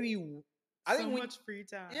maybe I think so when, much free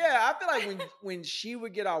time. yeah, I feel like when she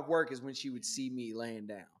would get off work is when she would see me laying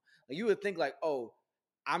down. Like you would think like, oh,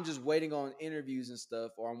 I'm just waiting on interviews and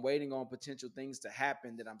stuff, or I'm waiting on potential things to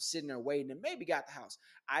happen that I'm sitting there waiting and maybe got the house.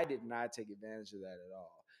 I did not take advantage of that at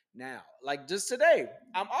all. Now, like just today,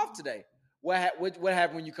 I'm off today. What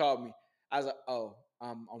happened when you called me? I was like, oh,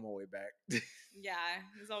 I'm on my way back. Yeah,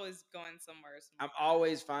 he's always going somewhere. I'm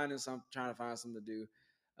always trying to find something to do.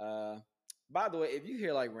 By the way, if you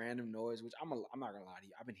hear like random noise, which I'm not gonna lie to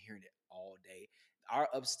you, I've been hearing it all day. Our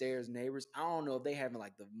upstairs neighbors, I don't know if they having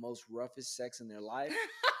like the most roughest sex in their life,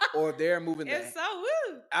 or if they're moving. It's so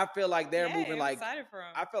woo. I feel like they're moving I'm like excited for him.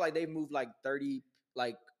 I feel like they moved like 30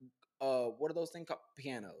 like what are those things called?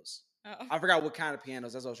 Pianos. Uh-oh. I forgot what kind of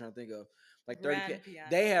pianos. That's what I was trying to think of. Like 30 Grand piano.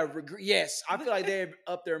 They have yes. I feel like they're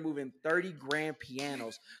up there moving 30 grand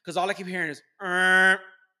pianos because all I keep hearing is and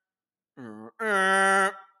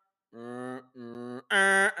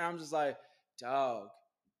I'm just like, dog,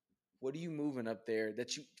 what are you moving up there?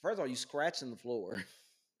 That you first of all you scratching the floor.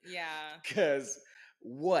 Yeah. Cause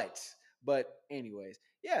what? But anyways,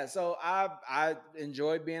 yeah. So I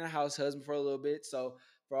enjoyed being a house husband for a little bit. So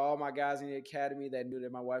for all my guys in the academy that knew that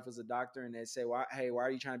my wife was a doctor and they say, "Why? Hey, why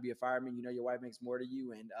are you trying to be a fireman? You know your wife makes more to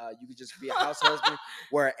you, and you could just be a house husband,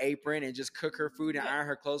 wear an apron, and just cook her food and iron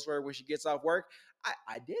her clothes for her when she gets off work."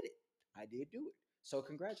 I did it. I did do it. So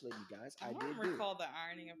congratulate me, guys. I I did don't do it. recall the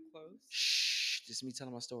ironing of clothes. Shh, this is me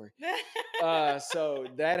telling my story. So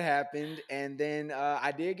that happened, and then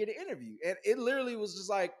I did get an interview, and it literally was just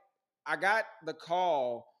like I got the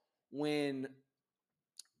call when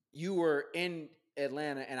you were in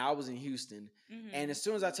Atlanta and I was in Houston, and as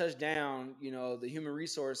soon as I touched down, you know, the human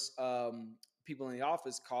resource people in the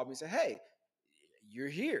office called me and said, "Hey, you're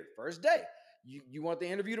here, first day. You want the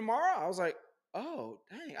interview tomorrow?" I was like, "Oh,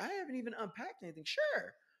 dang, I haven't even unpacked anything."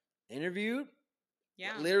 Sure, interviewed.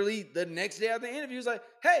 Yeah. Literally the next day after the interview, was like,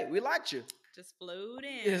 "Hey, we liked you." Just float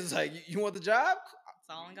in. It's like, "You want the job?" It's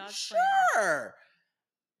all in God's plan. Sure.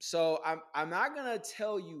 So I'm not gonna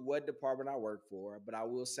tell you what department I work for, but I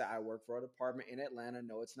will say I work for a department in Atlanta.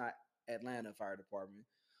 No, it's not Atlanta Fire Department.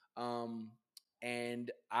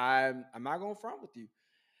 And I'm not gonna front with you.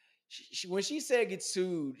 When she said get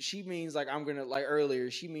sued, she means like I'm gonna like earlier.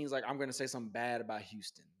 She means like I'm gonna say something bad about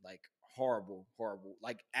Houston, like horrible,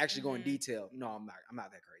 like actually go in detail. No, I'm not. I'm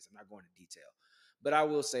not that crazy. I'm not going into detail. But I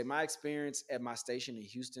will say my experience at my station in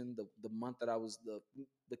Houston, the month that I was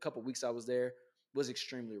the couple weeks I was there was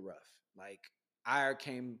extremely rough. Like I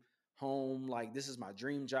came home like this is my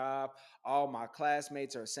dream job. All my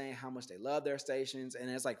classmates are saying how much they love their stations, and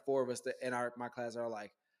it's like four of us that in my class are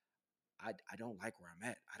like, I don't like where I'm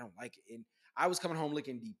at. I don't like it. And I was coming home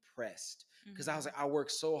looking depressed because I was like, I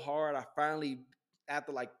worked so hard. I finally,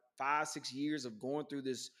 after like 5-6 years of going through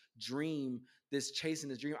this dream, chasing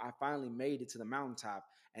this dream, I finally made it to the mountaintop,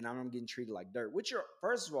 and I'm getting treated like dirt. Which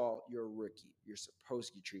first of all, you're a rookie. You're supposed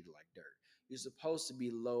to get treated like dirt. You're supposed to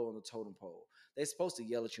be low on the totem pole. They're supposed to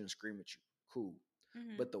yell at you and scream at you. Cool.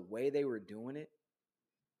 But the way they were doing it,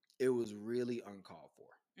 it was really uncalled for.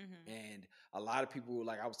 And a lot of people were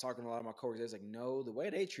like, I was talking to a lot of my coworkers, they was like, no, the way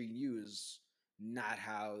they treat you is not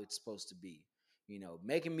how it's supposed to be. You know,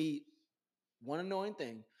 making me, one annoying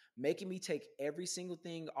thing, making me take every single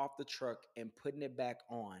thing off the truck and putting it back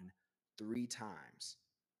on 3 times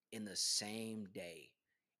in the same day,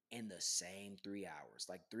 in the same 3 hours,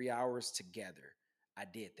 like 3 hours together. I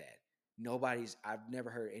did that. I've never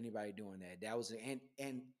heard anybody doing that. That was, and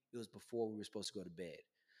it was before we were supposed to go to bed.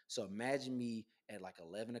 So imagine me at like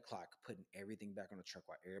 11 o'clock putting everything back on the truck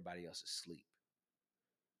while everybody else is asleep.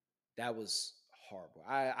 That was horrible.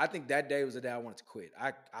 I think that day was the day I wanted to quit.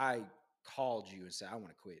 I called you and said, I want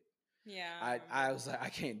to quit. Yeah. I was like, I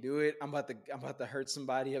can't do it. I'm about to hurt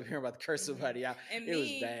somebody up here. I'm about to curse somebody out. And it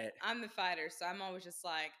was bad. I'm the fighter, so I'm always just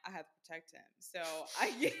like, I have to protect him. So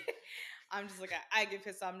I'm just like, I get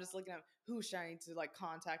pissed off. I'm just looking at who should I need to like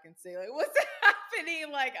contact and say like, what's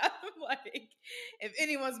happening? Like, I'm like, if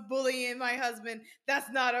anyone's bullying my husband, that's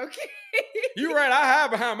not okay. You're right. I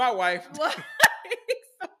hide behind my wife. So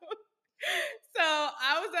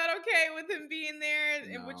I was not okay with him being there,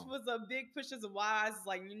 and which No. was a big push as to why I was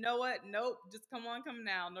like, you know what? Nope, just come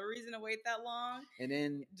now. No reason to wait that long. And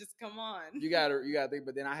then Just come on. you gotta think.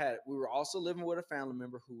 But then we were also living with a family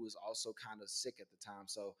member who was also kind of sick at the time.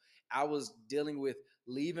 So I was dealing with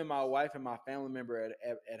leaving my wife and my family member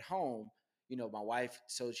at home. You know, my wife,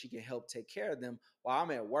 so she can help take care of them while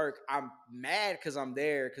I'm at work. I'm mad because I'm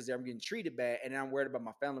there because I'm getting treated bad, and then I'm worried about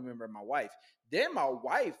my family member and my wife. Then my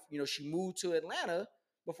wife, you know, she moved to Atlanta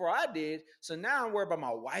before I did. So now I'm worried about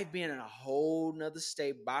my wife being in a whole nother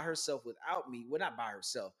state by herself without me. Well, not by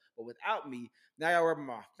herself, but without me. Now I worry about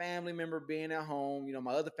my family member being at home. You know,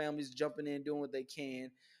 my other family's jumping in, doing what they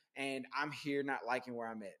can. And I'm here not liking where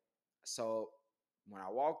I'm at. So when I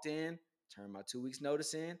walked in, turned my 2 weeks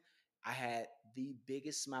notice in, I had the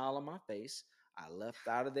biggest smile on my face. I left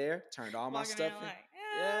out of there, turned all my Walking stuff around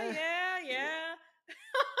in. like, yeah.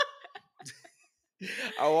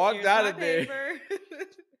 I walked Here's out my of there. paper.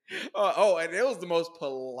 And it was the most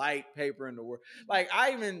polite paper in the world. Like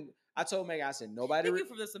I told Megan, I said, nobody. Thank you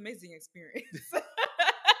for this amazing experience.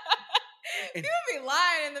 You would be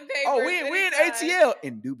lying in the paper. Oh, we in ATL,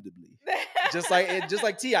 indubitably. just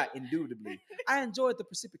like T.I., indubitably. I enjoyed the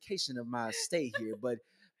precipitation of my stay here, but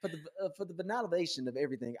for the banalization of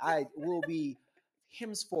everything, I will be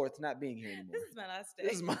henceforth not being here anymore. This is my last day.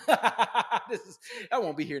 This is my I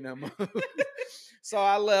won't be here no more. So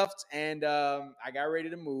I left and I got ready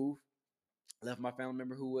to move. Left my family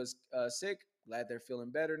member who was sick. Glad they're feeling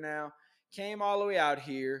better now. Came all the way out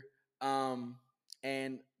here.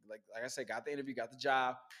 And like I said, got the interview, got the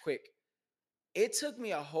job quick. It took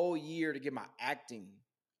me a whole year to get my acting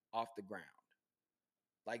off the ground.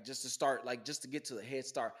 Like just to start, like just to get to the head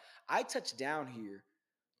start. I touched down here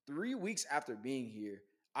 3 weeks after being here.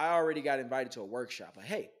 I already got invited to a workshop. Like,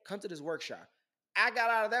 hey, come to this workshop. I got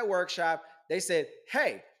out of that workshop. They said,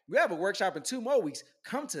 hey, we have a workshop in 2 more weeks.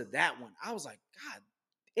 Come to that one. I was like, God,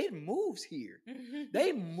 it moves here.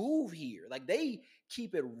 They move here. Like they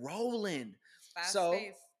keep it rolling. Fast So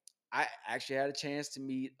pace. I actually had a chance to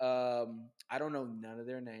meet. I don't know none of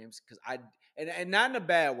their names because and not in a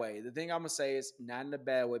bad way. The thing I'm gonna say is not in a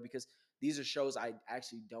bad way because these are shows I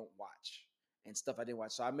actually don't watch and stuff I didn't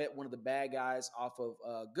watch. So I met one of the bad guys off of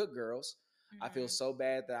Good Girls. I feel so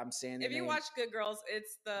bad that I'm saying. If you watch Good Girls,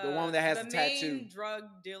 it's the one that has the main tattoo. drug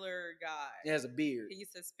dealer guy. He has a beard. He's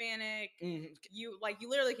Hispanic. Mhm. You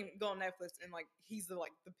literally can go on Netflix and like he's the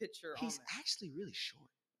picture. He's on there. actually really short,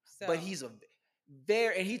 So, but he's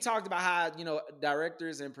and he talked about how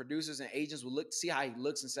directors and producers and agents will see how he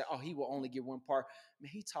looks and say, oh, he will only get one part. Man,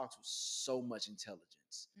 he talks with so much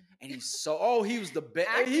intelligence, and he's so he was the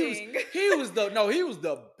best. He was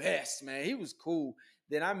the best, man. He was cool.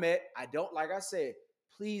 Then I don't, like I said,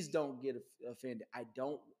 please don't get offended. I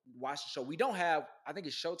don't watch the show. We don't have, I think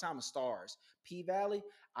it's Showtime and Stars. P-Valley,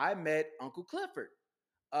 I met Uncle Clifford.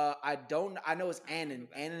 I know it's Annan.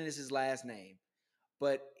 Annan is his last name.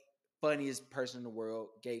 But funniest person in the world,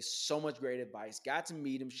 gave so much great advice. Got to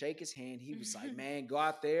meet him, shake his hand. He was like, man, go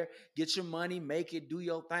out there, get your money, make it, do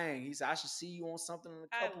your thing. He said, I should see you on something in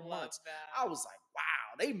a couple months. That. I was like,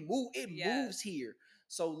 wow, they move. It moves here.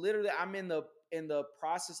 So literally, I'm in the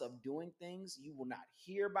process of doing things. You will not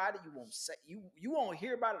hear about it. You won't say you won't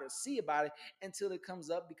hear about it or see about it until it comes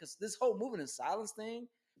up, because this whole moving in silence thing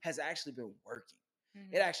has actually been working.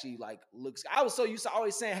 It actually looks. I was so used to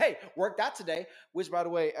always saying, "Hey, worked out today," which, by the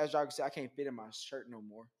way, as y'all can see, I can't fit in my shirt no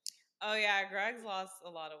more. Oh yeah, Greg's lost a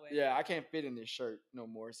lot of weight. Yeah, I can't fit in this shirt no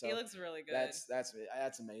more. So he looks really good.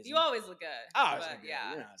 That's amazing. You always look good. I always but look good.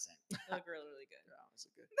 Yeah, You know what I'm saying? you look really, really good.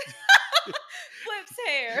 Yeah, Flip's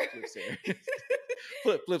hair. Flips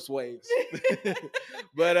hair. Flips waves.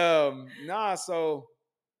 But nah. So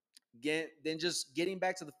then just getting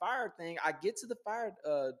back to the fire thing, I get to the fire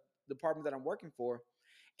department that I'm working for,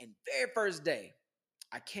 and very first day,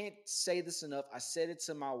 I can't say this enough. I said it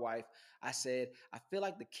to my wife. I said, I feel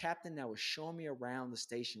like the captain that was showing me around the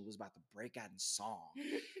station was about to break out in song.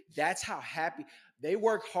 That's how happy they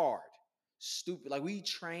work hard. Stupid. Like we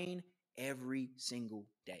train every single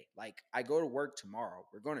day. Like I go to work tomorrow.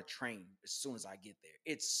 We're going to train as soon as I get there.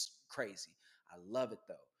 It's crazy. I love it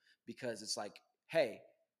though, because it's like, hey,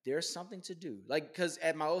 there's something to do. Like, because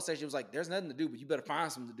at my old station, it was like, there's nothing to do, but you better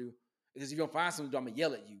find something to do. Because if you don't find something to do, I'm going to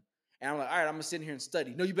yell at you. And I'm like, all right, I'm going to sit here and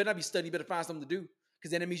study. No, you better not be studying. You better find something to do. Because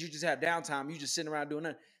then it means you just have downtime. You just sitting around doing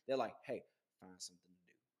nothing. They're like, hey, find something to do.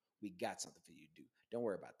 We got something for you to do. Don't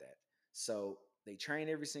worry about that. So they train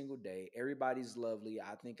every single day. Everybody's lovely.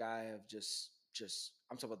 I think I have just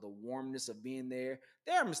I'm talking about the warmness of being there.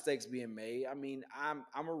 There are mistakes being made. I mean, I'm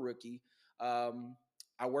a rookie.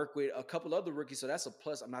 I work with a couple other rookies, so that's a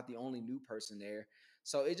plus. I'm not the only new person there.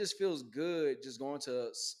 So it just feels good just going to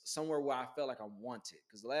somewhere where I felt like I'm wanted.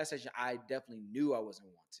 Because the last station, I definitely knew I wasn't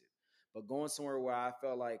wanted. But going somewhere where I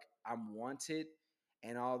felt like I'm wanted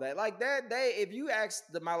and all that, like that, if you ask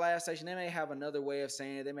my last station, they may have another way of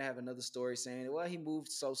saying it. They may have another story saying it. Well, he moved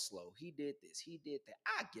so slow. He did this. He did that.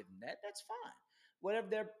 I give them that. That's fine. Whatever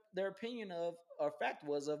their opinion of or fact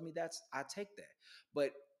was of me, I take that.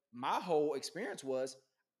 But my whole experience was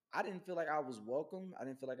I didn't feel like I was welcome. I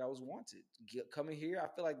didn't feel like I was wanted. Coming here,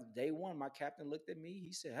 I feel like day one, my captain looked at me.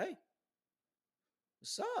 He said, "Hey,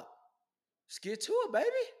 what's up? Let's get to it,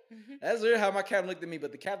 baby." That's literally how my captain looked at me.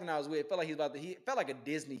 But the captain I was with felt like he felt like a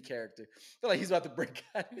Disney character. Felt like he's about to break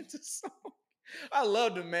out into song. I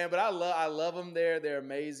loved them, man. But I love them there. They're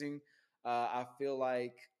amazing. I feel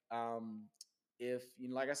like if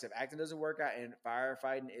like I said, if acting doesn't work out and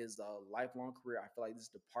firefighting is a lifelong career, I feel like this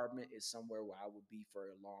department is somewhere where I would be for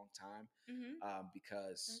a long time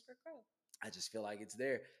because I just feel like it's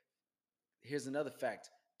there. Here's another fact: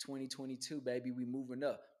 2022, baby, we moving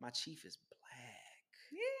up. My chief is black.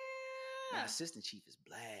 Yeah. My assistant chief is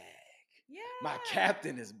black. Yeah. My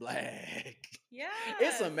captain is black. Yeah.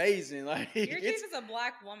 It's amazing. Like Your chief is a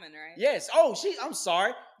black woman, right? Yes. Oh, I'm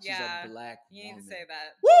sorry. She's Yeah. a black You woman. need to say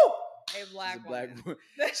that. Woo! A black She's a black woman.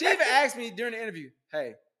 woman. She even asked me during the interview,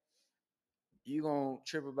 "Hey, you gonna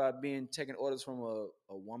trip about being taking orders from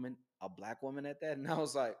a woman, a black woman at that?" And I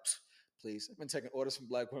was like, "Please, I've been taking orders from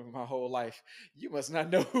black women my whole life. You must not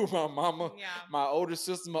know who my mama, Yeah. my older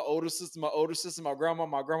sister, my older sister, my older sister, my grandma,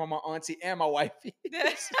 my auntie, and my wife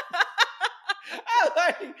is."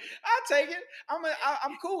 I take it.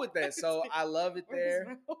 I'm cool with that. So I love it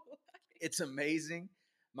there. It's amazing.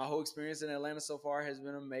 My whole experience in Atlanta so far has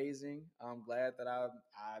been amazing. I'm glad that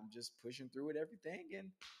I'm just pushing through with everything, and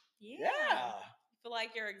Yeah. I feel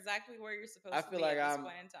like you're exactly where you're supposed I to feel be like at this I'm-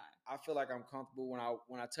 point in time. I feel like I'm comfortable when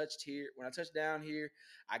I touched down here.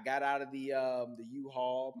 I got out of the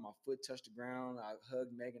U-Haul. My foot touched the ground. I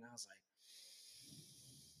hugged Megan. I was like,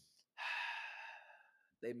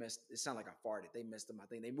 they messed. It sounded like I farted. They messed up my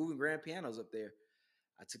thing. They moving grand pianos up there.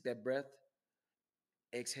 I took that breath,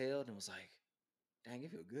 exhaled, and was like, dang,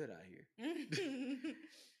 it feel good out here.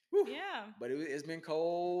 Whew. Yeah. But it's been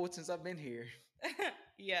cold since I've been here,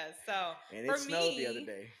 Yeah. So and for it snowed the other me,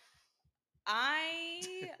 day.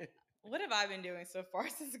 what have I been doing so far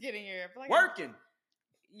since getting here? I feel like Working.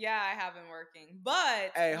 Yeah, I have been working.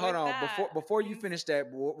 But Hey, hold with on. that, Before you finish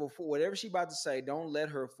that, before whatever she about to say, don't let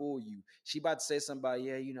her fool you. She about to say something about,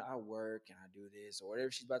 yeah, I work and I do this or whatever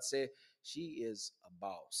she's about to say. She is a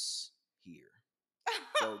boss here.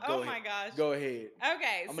 So oh ahead. my gosh. Go ahead.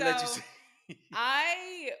 Okay, I'm so gonna let you say.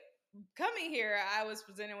 I coming here, I was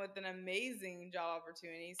presented with an amazing job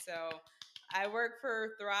opportunity. So I work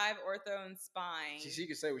for Thrive Ortho and Spine, She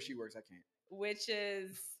can say where she works. I can't. which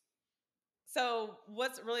is so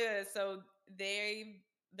what's really good is so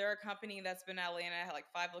they're a company that's been in Atlanta, had like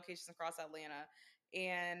 5 locations across Atlanta,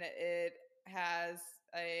 and it has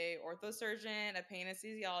a ortho surgeon, a pain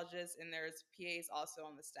anesthesiologist, and there's PAs also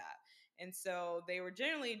on the staff. And so they were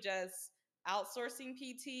generally just outsourcing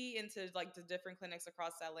PT into like the different clinics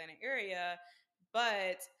across the Atlanta area,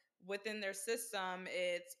 but within their system,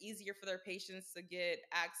 it's easier for their patients to get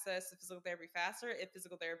access to physical therapy faster if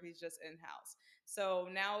physical therapy is just in-house. So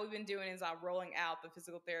now what we've been doing is rolling out the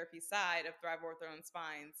physical therapy side of Thrive Ortho and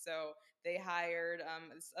Spine. So they hired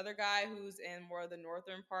this other guy who's in more of the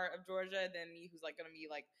northern part of Georgia than me, who's like going to be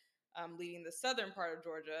like leading the southern part of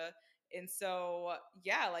Georgia. And so,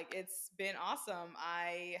 yeah, like it's been awesome.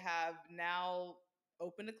 I have now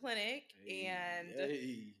opened a clinic and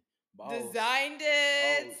Boss. designed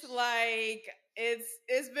it. Boss. Like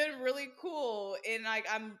it's been really cool. And like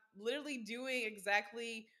I'm literally doing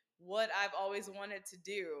exactly what I've always wanted to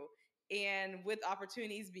do and with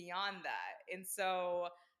opportunities beyond that. And so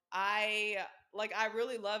I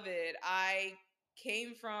really love it. I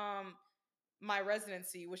came from my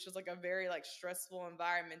residency, which was like a very like stressful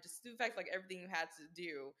environment, just through the fact like everything you had to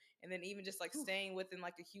do, and then even just like staying within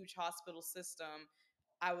like a huge hospital system.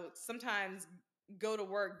 I would sometimes go to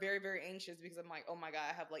work very, very anxious because I'm like, oh my God,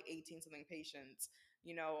 I have like 18 something patients,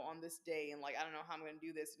 on this day. And like, I don't know how I'm going to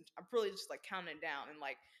do this. And I'm really just like counting it down. And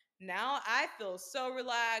like, now I feel so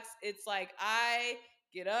relaxed. It's like I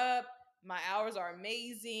get up, my hours are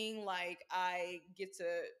amazing. Like I get to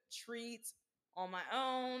treat on my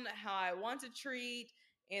own how I want to treat.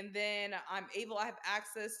 And then I have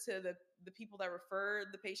access to the people that refer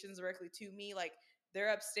the patients directly to me. Like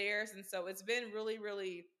they're upstairs. And so it's been really,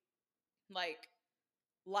 really like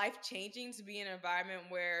life changing to be in an environment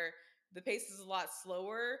where the pace is a lot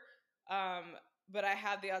slower. but I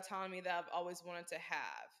have the autonomy that I've always wanted to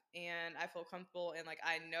have, and I feel comfortable, and like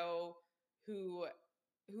I know who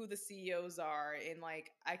the CEOs are, and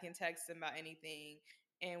like I can text them about anything,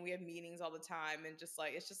 and we have meetings all the time, and just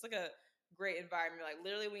like it's just like a great environment. Like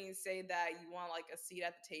literally, when you say that you want like a seat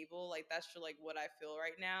at the table, like that's just like what I feel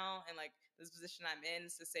right now, and like this position I'm in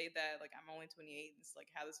is to say that like I'm only 28, and it's like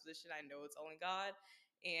have this position, I know it's only God.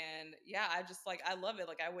 And yeah, I just like I love it.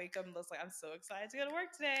 Like I wake up and just like I'm so excited to go to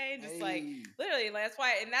work today. And just like Hey. literally, like that's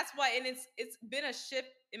why, and it's been a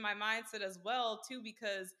shift in my mindset as well too,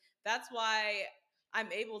 because that's why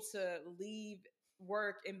I'm able to leave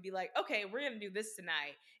work and be like, okay, we're gonna do this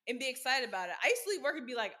tonight, and be excited about it. I used to leave work and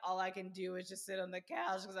be like, all I can do is just sit on the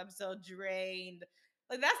couch because I'm so drained.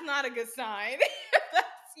 Like that's not a good sign. If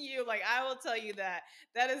that's you, like I will tell you that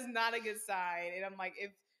that is not a good sign. And I'm like,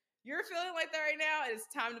 if you're feeling like that right now, it's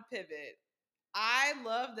time to pivot. I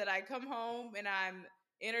love that I come home and I'm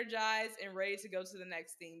energized and ready to go to the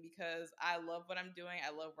next thing because I love what I'm doing.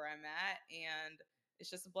 I love where I'm at, and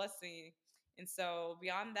it's just a blessing. And so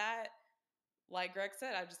beyond that, like Greg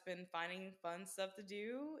said, I've just been finding fun stuff to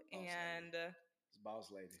do, Boss and It's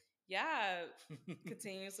boss lady. yeah,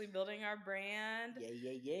 continuously building our brand.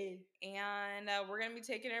 Yeah. And we're going to be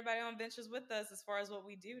taking everybody on adventures with us as far as what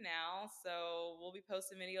we do now. So we'll be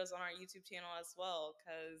posting videos on our YouTube channel as well.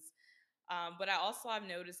 Because, but I also have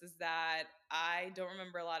noticed is that I don't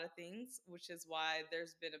remember a lot of things, which is why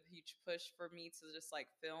there's been a huge push for me to just like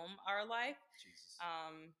film our life. Jesus.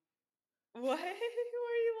 What?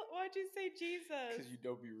 Why'd you say Jesus? Because you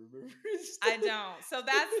don't be remembering. I don't. So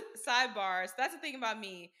that's sidebars. That's the thing about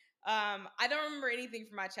me. I don't remember anything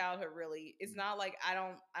from my childhood really. It's not like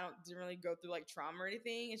didn't really go through like trauma or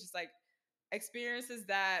anything. It's just like experiences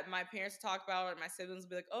that my parents talk about, and my siblings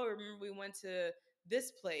will be like, oh, remember we went to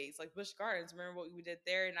this place, like Busch Gardens. Remember what we did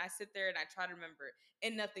there? And I sit there and I try to remember it,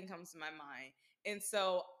 and nothing comes to my mind. And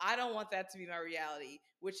so I don't want that to be my reality,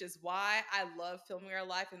 which is why I love filming our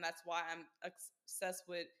life. And that's why I'm obsessed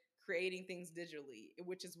with creating things digitally,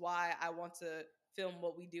 which is why I want to film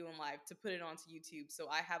what we do in life to put it onto YouTube. So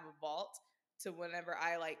I have a vault to whenever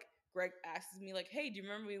I like, Greg asks me like, hey, do you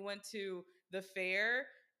remember we went to the fair?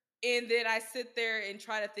 And then I sit there and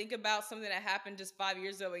try to think about something that happened just 5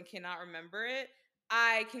 years ago and cannot remember it.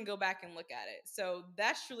 I can go back and look at it. So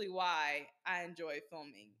that's truly why I enjoy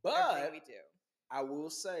filming everything But we do. I will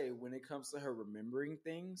say, when it comes to her remembering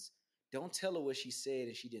things, don't tell her what she said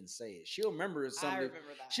and she didn't say it. She'll remember something. I remember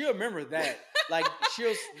that. She'll remember that. Like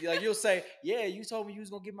you'll say, "Yeah, you told me you was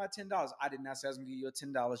gonna get my $10. I did not say I was gonna give you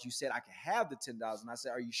 $10. You said I could have the $10, and I said,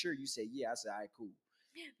 are you sure? You said, yeah. I said, all right, cool.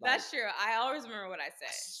 Like, That's true. I always remember what I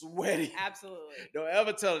say. Sweaty. Absolutely. Don't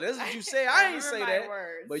ever tell her. That's what you say. I ain't remember say my that.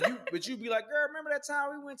 words. But you be like, girl, remember that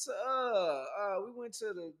time we went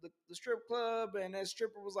to the strip club and that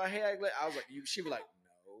stripper was like, hey, I was like, she was like,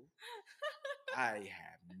 no, I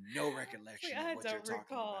have no recollection I of what you're don't talking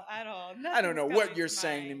recall about. at all. I don't know Nothing's what coming you're to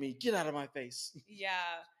saying to mind. me. Get out of my face. Yeah.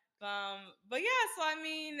 But yeah, so I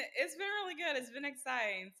mean, it's been really good. It's been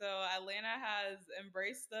exciting. So Atlanta has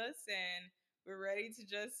embraced us, and we're ready to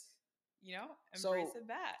just, embrace it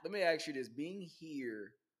back. Let me ask you this: being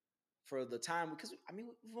here for the time, because I mean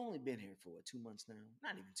we've only been here for 2 months now.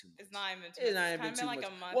 Not even 2 months. It's not even 2 months. It's not It's even kind of too been like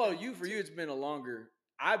much. a month. Well, and for you, it's been a longer.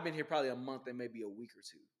 I've been here probably a month and maybe a week or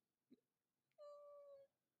two.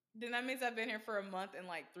 Then that means I've been here for a month and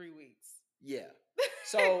like 3 weeks. Yeah.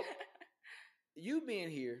 So you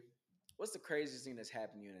being here, what's the craziest thing that's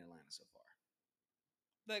happened to you in Atlanta so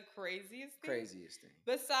far? The craziest thing? Craziest thing.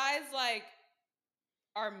 Besides like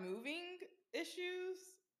our moving issues?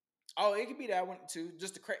 Oh, it could be that one too.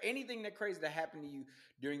 Just anything that crazy that happened to you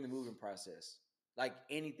during the moving process, like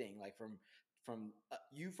anything, like from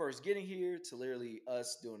you first getting here to literally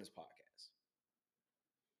us doing this podcast.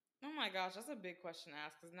 Oh my gosh, that's a big question to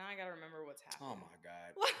ask because now I gotta remember what's happened. Oh my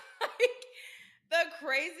God. Like the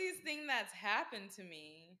craziest thing that's happened to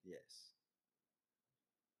me. Yes.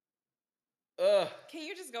 Can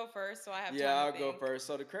you just go first so I have yeah, time I'll to go think? first.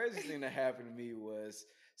 So the craziest thing that happened to me was,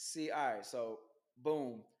 all right, so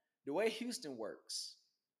boom, the way Houston works,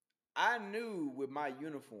 I knew with my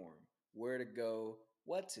uniform where to go,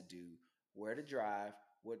 what to do, where to drive,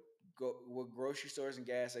 what grocery stores and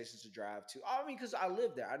gas stations to drive to. I mean, because I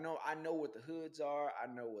live there. I know what the hoods are. I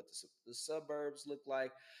know what the suburbs look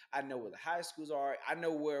like. I know where the high schools are. I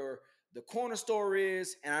know where the corner store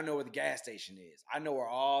is, and I know where the gas station is. I know where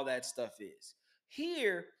all that stuff is.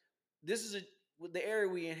 Here, the area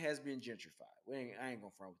we in has been gentrified. I ain't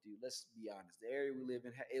gonna front with you. Let's be honest. The area we live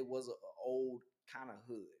in, it was an old kind of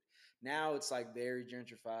hood. Now it's like very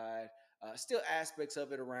gentrified. Still aspects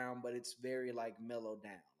of it around, but it's very like mellowed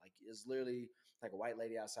down. Like it's literally like a white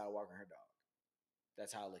lady outside walking her dog.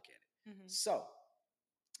 That's how I look at it. Mhm. So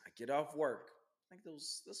I get off work. I think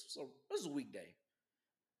this was a weekday.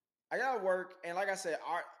 I got to work, and like I said,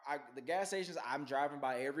 the gas stations I'm driving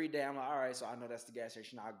by every day. I'm like, all right, so I know that's the gas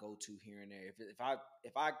station I go to here and there.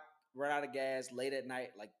 If I run out of gas late at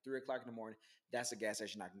night, like 3 o'clock in the morning, that's a gas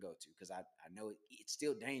station I can go to because I know it's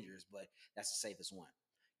still dangerous, but that's the safest one.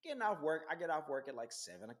 Getting off work, I get off work at like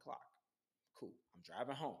 7 o'clock. Cool. I'm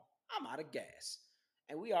driving home. I'm out of gas.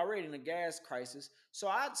 And we already in a gas crisis. So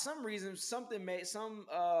some reason, something made some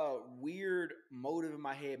weird motive in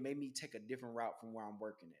my head made me take a different route from where I'm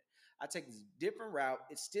working at. I take this different route.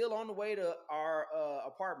 It's still on the way to our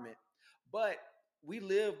apartment, but we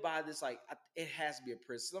live by this it has to be a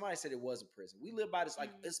prison. Somebody said it was a prison. We live by this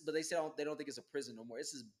but they said they don't think it's a prison no more.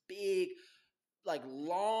 It's this big,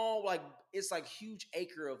 long, it's like huge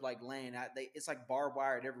acre of land. It's like barbed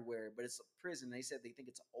wire everywhere, but it's a prison. They said they think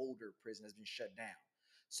it's an older prison that's been shut down.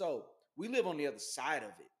 So we live on the other side of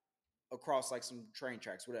it, across like some train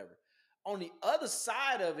tracks, whatever. On the other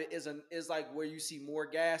side of it is like where you see more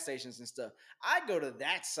gas stations and stuff. I go to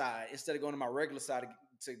that side instead of going to my regular side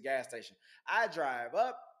to the gas station. I drive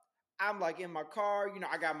up. I'm like in my car. You know,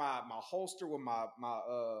 I got my holster with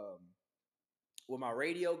where my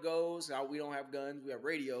radio goes. Now, we don't have guns. We have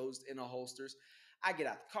radios in the holsters. I get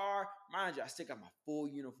out the car. Mind you, I still got my full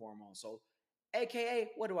uniform on. So,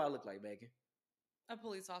 AKA, what do I look like, Megan? A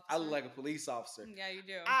police officer. I look like a police officer. Yeah, you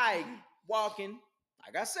do. I walking,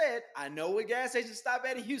 like I said, I know what gas station stop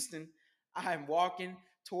at in Houston. I'm walking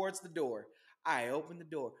towards the door. I open the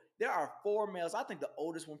door. There are 4 males. I think the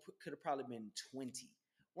oldest one could have probably been 20.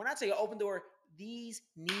 When I tell you open door, these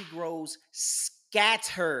Negroes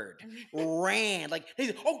scattered, ran. Like, they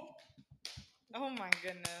said, oh. Oh my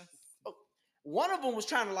goodness. Oh. One of them was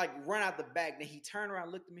trying to run out the back. Then he turned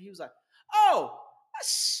around, looked at me. He was like, oh,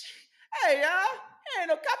 hey, y'all. Ain't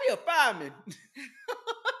no copy of fireman.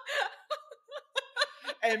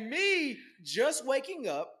 And me just waking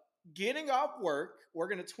up, getting off work,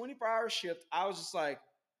 working a 24-hour shift, I was just like,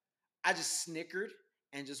 I just snickered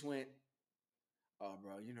and just went, oh,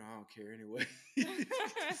 bro, you know I don't care anyway.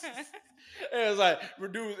 And it was like,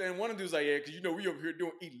 and one of the dudes like, yeah, because you know we over here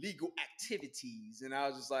doing illegal activities. And I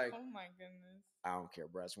was just like, oh my goodness. I don't care,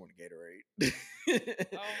 bro. I just want a Gatorade.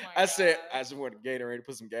 Oh my I said, God. I just want a Gatorade to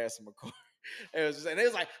put some gas in my car. And they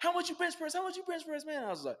was like, how much you bench press? How much you bench press, man? I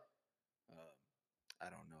was like, I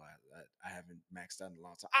don't know. I haven't maxed out in a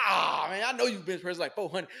long time. Man, I know you bench press like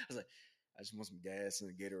 400. I was like, I just want some gas and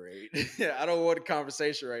a Gatorade. I don't want a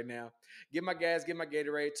conversation right now. Get my gas, get my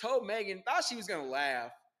Gatorade. Told Megan, thought she was going to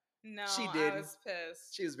laugh. No, She didn't. I was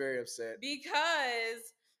pissed. She was very upset. Because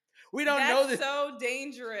We don't know that's this. so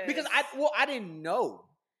dangerous. Because I didn't know.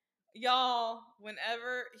 Y'all,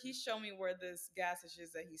 whenever he showed me where this gas station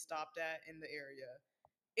is that he stopped at in the area,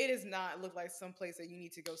 it does not look like some place that you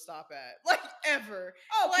need to go stop at. Like, ever.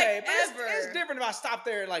 Okay, like, but ever. it's different if I stopped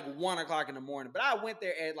there at 1 o'clock in the morning. But I went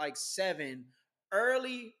there at 7,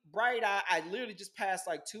 early, bright eye. I literally just passed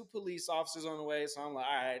 2 police officers on the way. So I'm like,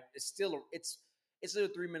 all right, it's still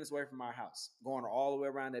 3 minutes away from my house, going all the way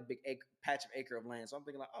around that big patch of acre of land. So I'm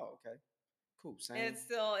thinking oh, okay, cool. Same. It's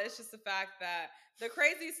just the fact that to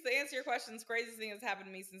answer your questions, craziest thing that's happened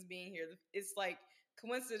to me since being here. It's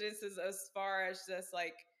coincidences as far as just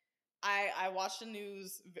I watch the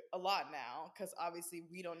news a lot now because obviously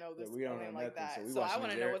we don't know this we don't anything know like nothing, that. so So I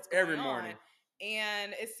want to know what's going every on. morning.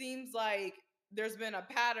 And it seems like there's been a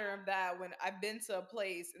pattern that when I've been to a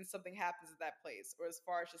place and something happens at that place, or as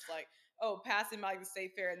far as just passing by the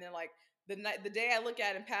state fair, and then the day I look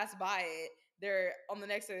at it and pass by it, they're on the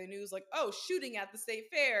next day of the news shooting at the state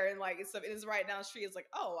fair, and it is right down the street. It's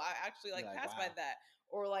oh, I actually passed by that,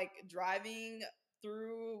 or driving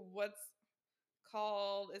through what's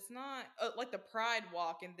called, it's not the Pride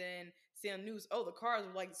Walk, and then see on the news, the cars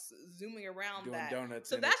are zooming around Doing that. donuts.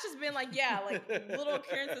 So that's just been little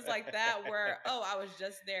occurrences like that where I was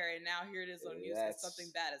just there and now here it is on news because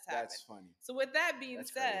something bad has happened. That's funny. So with that being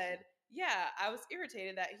That's said, crazy. yeah, I was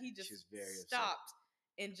irritated that he just She's very upset. stopped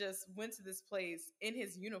and just went to this place in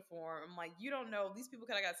his uniform. I'm like, you don't know, these people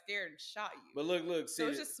could have got scared and shot you. But look, see, so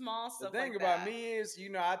it's just small the stuff. thing like about that. me is,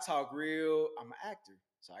 I talk real. I'm an actor,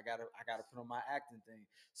 so I gotta put on my acting thing.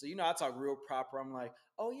 So I talk real proper. I'm like,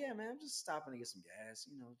 oh yeah, man, I'm just stopping to get some gas.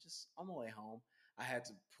 Just on my way home. I had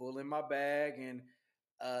to pull in my bag and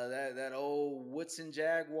that old Woodson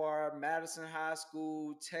Jaguar, Madison High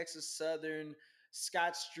School, Texas Southern,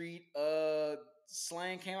 Scott Street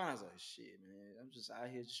slang came on. I was like, shit, man, I'm just out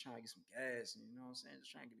here just trying to get some gas. And you know what I'm saying?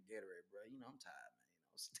 Just trying to get a Gatorade, bro. I'm tired, man.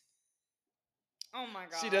 Oh my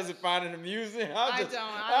god. She doesn't find it amusing. I don't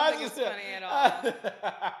think it's funny at all.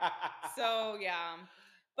 So yeah.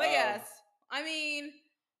 But yes, I mean,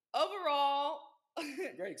 overall,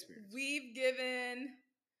 Great experience. we've given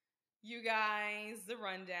you guys the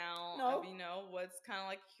rundown No. of what's kind of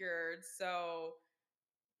like cured. So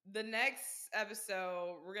the next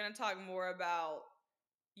episode, we're gonna talk more about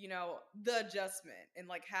the adjustment and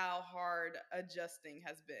like how hard adjusting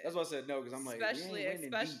has been. That's why I said no, because I'm like,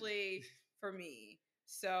 especially for me.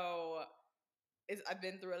 So I've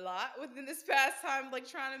been through a lot within this past time, like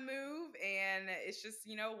trying to move, and it's just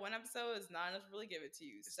one episode is not enough to really give it to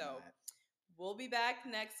you. So we'll be back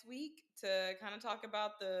next week to kind of talk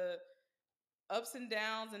about the ups and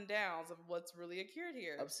downs of what's really occurred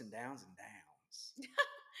here. Ups and downs and downs.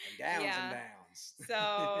 And downs Yeah. and downs.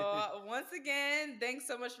 So once again, thanks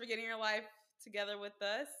so much for getting your life together with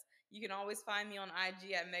us. You can always find me on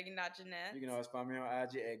IG at Megan.Jeanette. You can always find me on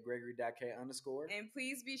IG at Gregory.K_. And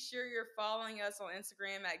please be sure you're following us on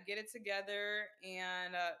Instagram at Get It Together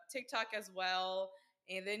and TikTok as well.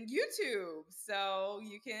 And then YouTube. So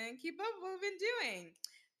you can keep up what we've been doing.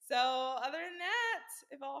 So other than that,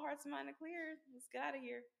 if all hearts and minds are clear, let's get out of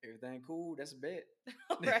here. Everything cool. That's a bet.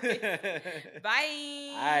 All right.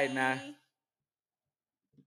 Bye. All right, now.